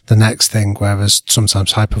the next thing, whereas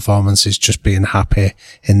sometimes high performance is just being happy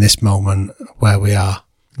in this moment where we are.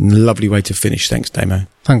 Lovely way to finish. Thanks, Damo.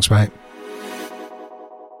 Thanks, mate.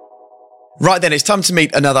 Right then, it's time to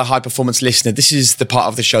meet another high-performance listener. This is the part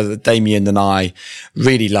of the show that Damien and I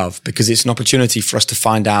really love because it's an opportunity for us to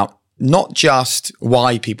find out not just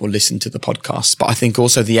why people listen to the podcast, but I think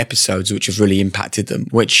also the episodes which have really impacted them,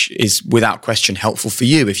 which is without question helpful for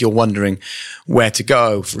you if you're wondering where to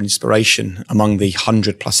go for inspiration among the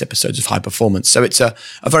 100+ episodes of High Performance. So it's a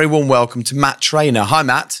very warm welcome to Matt Trainer. Hi,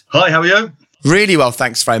 Matt. Hi, how are you? Really well,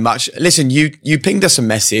 thanks very much. Listen, you pinged us a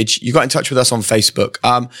message. You got in touch with us on Facebook.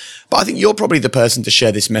 But I think you're probably the person to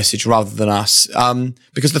share this message rather than us.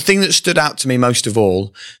 Because the thing that stood out to me most of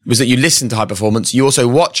all was that you listen to High Performance. You also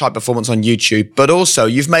watch High Performance on YouTube, but also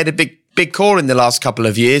you've made a big big core in the last couple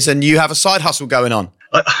of years, and you have a side hustle going on.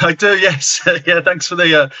 I do, yes. Yeah, thanks for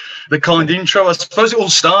the kind intro. I suppose it all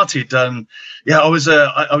started. I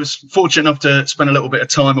was fortunate enough to spend a little bit of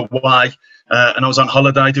time away, and I was on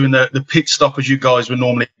holiday doing the pit stop, as you guys would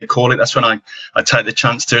normally call it. That's when I take the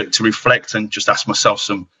chance to reflect and just ask myself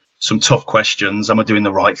some tough questions. Am I doing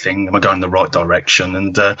the right thing? Am I going in the right direction?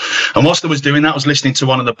 And whilst I was doing that, I was listening to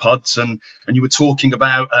one of the pods, and you were talking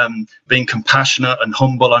about being compassionate and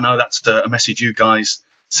humble. I know that's a message you guys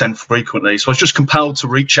send frequently. So I was just compelled to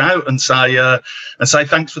reach out and say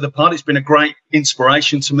thanks for the pod. It's been a great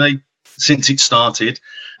inspiration to me since it started.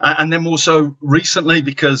 And then also recently,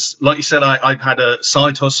 because like you said, I've had a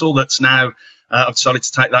side hustle that's now, I've decided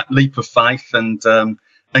to take that leap of faith and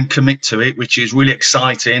commit to it, which is really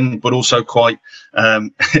exciting, but also quite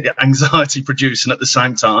anxiety producing at the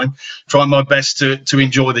same time. Trying my best to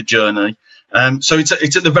enjoy the journey. So it's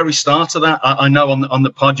at the very start of that. I know on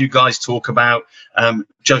the pod you guys talk about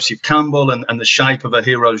Joseph Campbell and the shape of a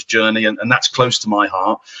hero's journey, and that's close to my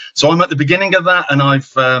heart. So I'm at the beginning of that, and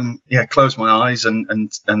I've closed my eyes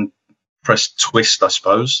and pressed twist, I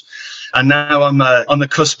suppose. And now I'm on the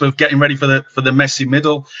cusp of getting ready for the messy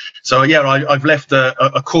middle. So I've left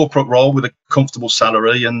a corporate role with a comfortable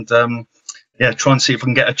salary, and try and see if I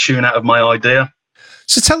can get a tune out of my idea.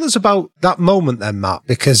 So tell us about that moment then, Matt,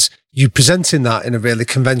 because you're presenting that in a really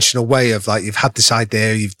conventional way of like, you've had this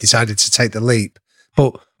idea, you've decided to take the leap,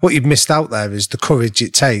 but what you've missed out there is the courage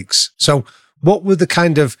it takes. So what were the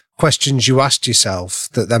kind of questions you asked yourself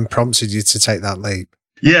that then prompted you to take that leap?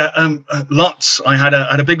 Yeah, lots. I had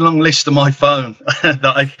a big long list on my phone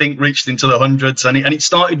that I think reached into the hundreds, and it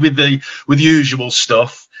started with the usual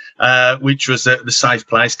stuff, which was the safe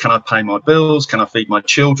place. Can I pay my bills? Can I feed my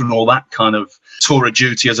children? All that kind of tour of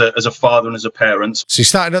duty as a father and as a parent. So you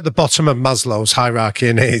started at the bottom of Maslow's hierarchy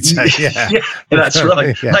of needs. Yeah, that's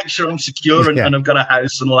right. Yeah. Make sure I'm secure and I've got a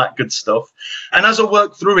house and all that good stuff. And as I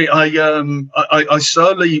worked through it, I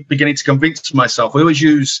slowly beginning to convince myself. I always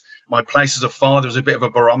use my place as a father as a bit of a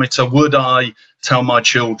barometer. Would I tell my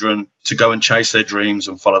children to go and chase their dreams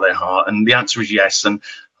and follow their heart? And the answer is yes. And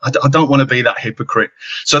I don't want to be that hypocrite.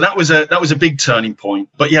 So that was a big turning point.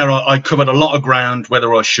 But I covered a lot of ground,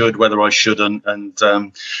 whether I should, whether I shouldn't. And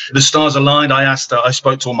the stars aligned. I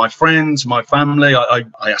spoke to all my friends, my family. I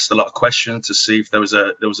asked a lot of questions to see if there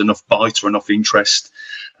was enough bite or enough interest.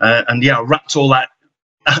 I wrapped all that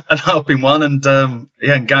up in one and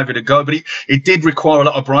gave it a go. But it did require a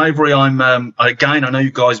lot of bravery. I know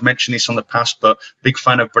you guys mentioned this on the past, but big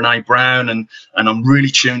fan of Brene Brown, and I'm really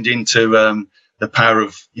tuned into the power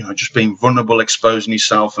of just being vulnerable, exposing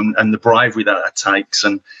yourself, and the bravery that takes.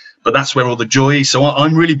 But that's where all the joy is. So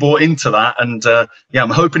I'm really bought into that, and I'm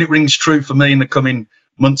hoping it rings true for me in the coming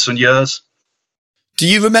months and years. Do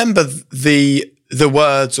you remember the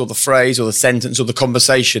words or the phrase or the sentence or the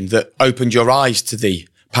conversation that opened your eyes to the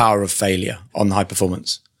power of failure on high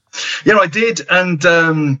performance? Yeah, I did, and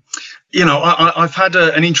I've had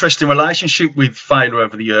an interesting relationship with failure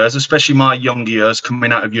over the years, especially my younger years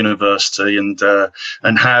coming out of university,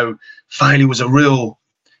 and how failure was a real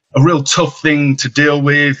tough thing to deal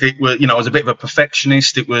with. It was, I was a bit of a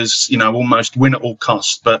perfectionist. It was, almost win at all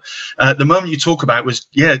costs. But the moment you talk about was,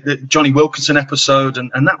 the Johnny Wilkinson episode,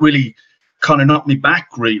 and that really kind of knocked me back,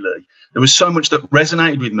 really. There was so much that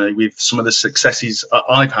resonated with me with some of the successes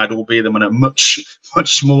I've had, albeit them on a much,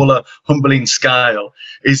 much smaller, humbling scale,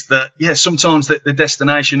 is that, sometimes the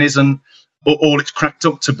destination isn't all it's cracked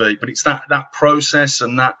up to be, but it's that process,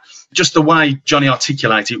 and that just the way Johnny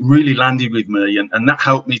articulated it really landed with me. And that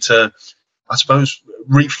helped me to, I suppose,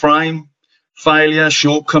 reframe failure,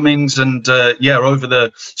 shortcomings, and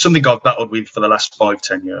over something I've battled with for the last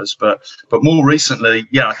 5-10 years, but more recently,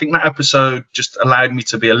 I think that episode just allowed me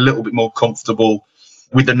to be a little bit more comfortable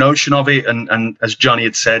with the notion of it, and as Johnny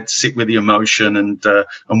had said, sit with the emotion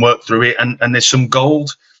and work through it, and there's some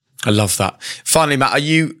gold. I love that. Finally, Matt, are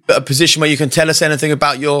you at a position where you can tell us anything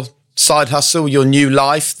about your side hustle, your new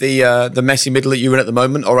life, the messy middle that you're in at the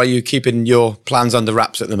moment, or are you keeping your plans under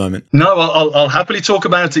wraps at the moment? No, I'll happily talk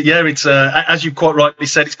about it. Yeah, it's as you quite rightly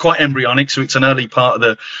said, it's quite embryonic, so it's an early part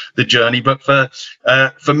of the journey. But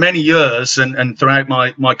for many years and throughout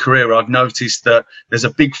my career, I've noticed that there's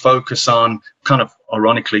a big focus on, kind of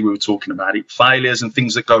ironically, we were talking about it, failures and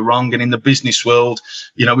things that go wrong. And in the business world,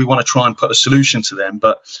 we want to try and put a solution to them.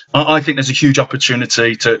 But I think there's a huge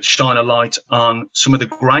opportunity to shine a light on some of the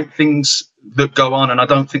great things that go on. And I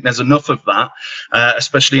don't think there's enough of that,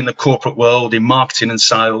 especially in the corporate world, in marketing and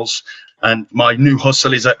sales. And my new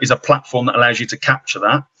hustle is a platform that allows you to capture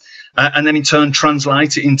that. And then in turn,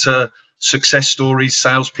 translate it into success stories,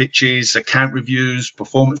 sales pitches, account reviews,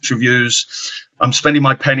 performance reviews. I'm spending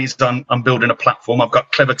my pennies on building a platform. I've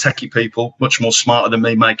got clever techie people, much more smarter than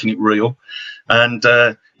me, making it real. And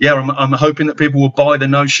I'm hoping that people will buy the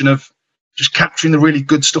notion of just capturing the really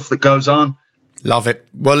good stuff that goes on. Love it.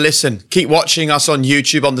 Well, listen, keep watching us on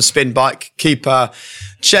YouTube on the Spin Bike. Keep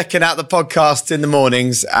checking out the podcast in the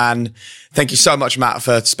mornings. And thank you so much, Matt,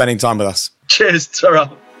 for spending time with us. Cheers,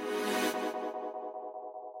 Tara.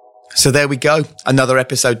 So there we go. Another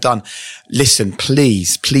episode done. Listen,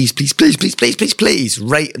 please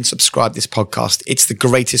rate and subscribe this podcast. It's the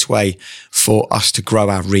greatest way for us to grow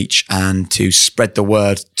our reach and to spread the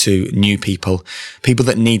word to new people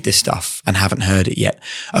that need this stuff and haven't heard it yet.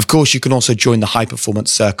 Of course, you can also join the High Performance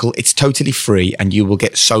Circle. It's totally free and you will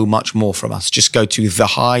get so much more from us. Just go to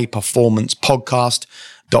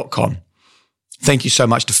thehighperformancepodcast.com. Thank you so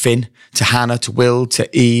much to Finn, to Hannah, to Will,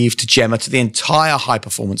 to Eve, to Gemma, to the entire High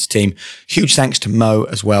Performance team. Huge thanks to Mo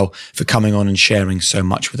as well for coming on and sharing so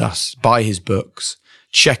much with us. Buy his books,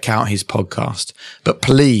 check out his podcast. But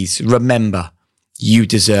please remember, you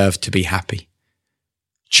deserve to be happy.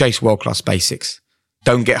 Chase world-class basics.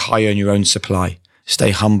 Don't get high on your own supply. Stay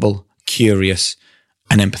humble, curious,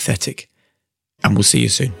 and empathetic. And we'll see you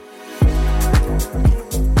soon.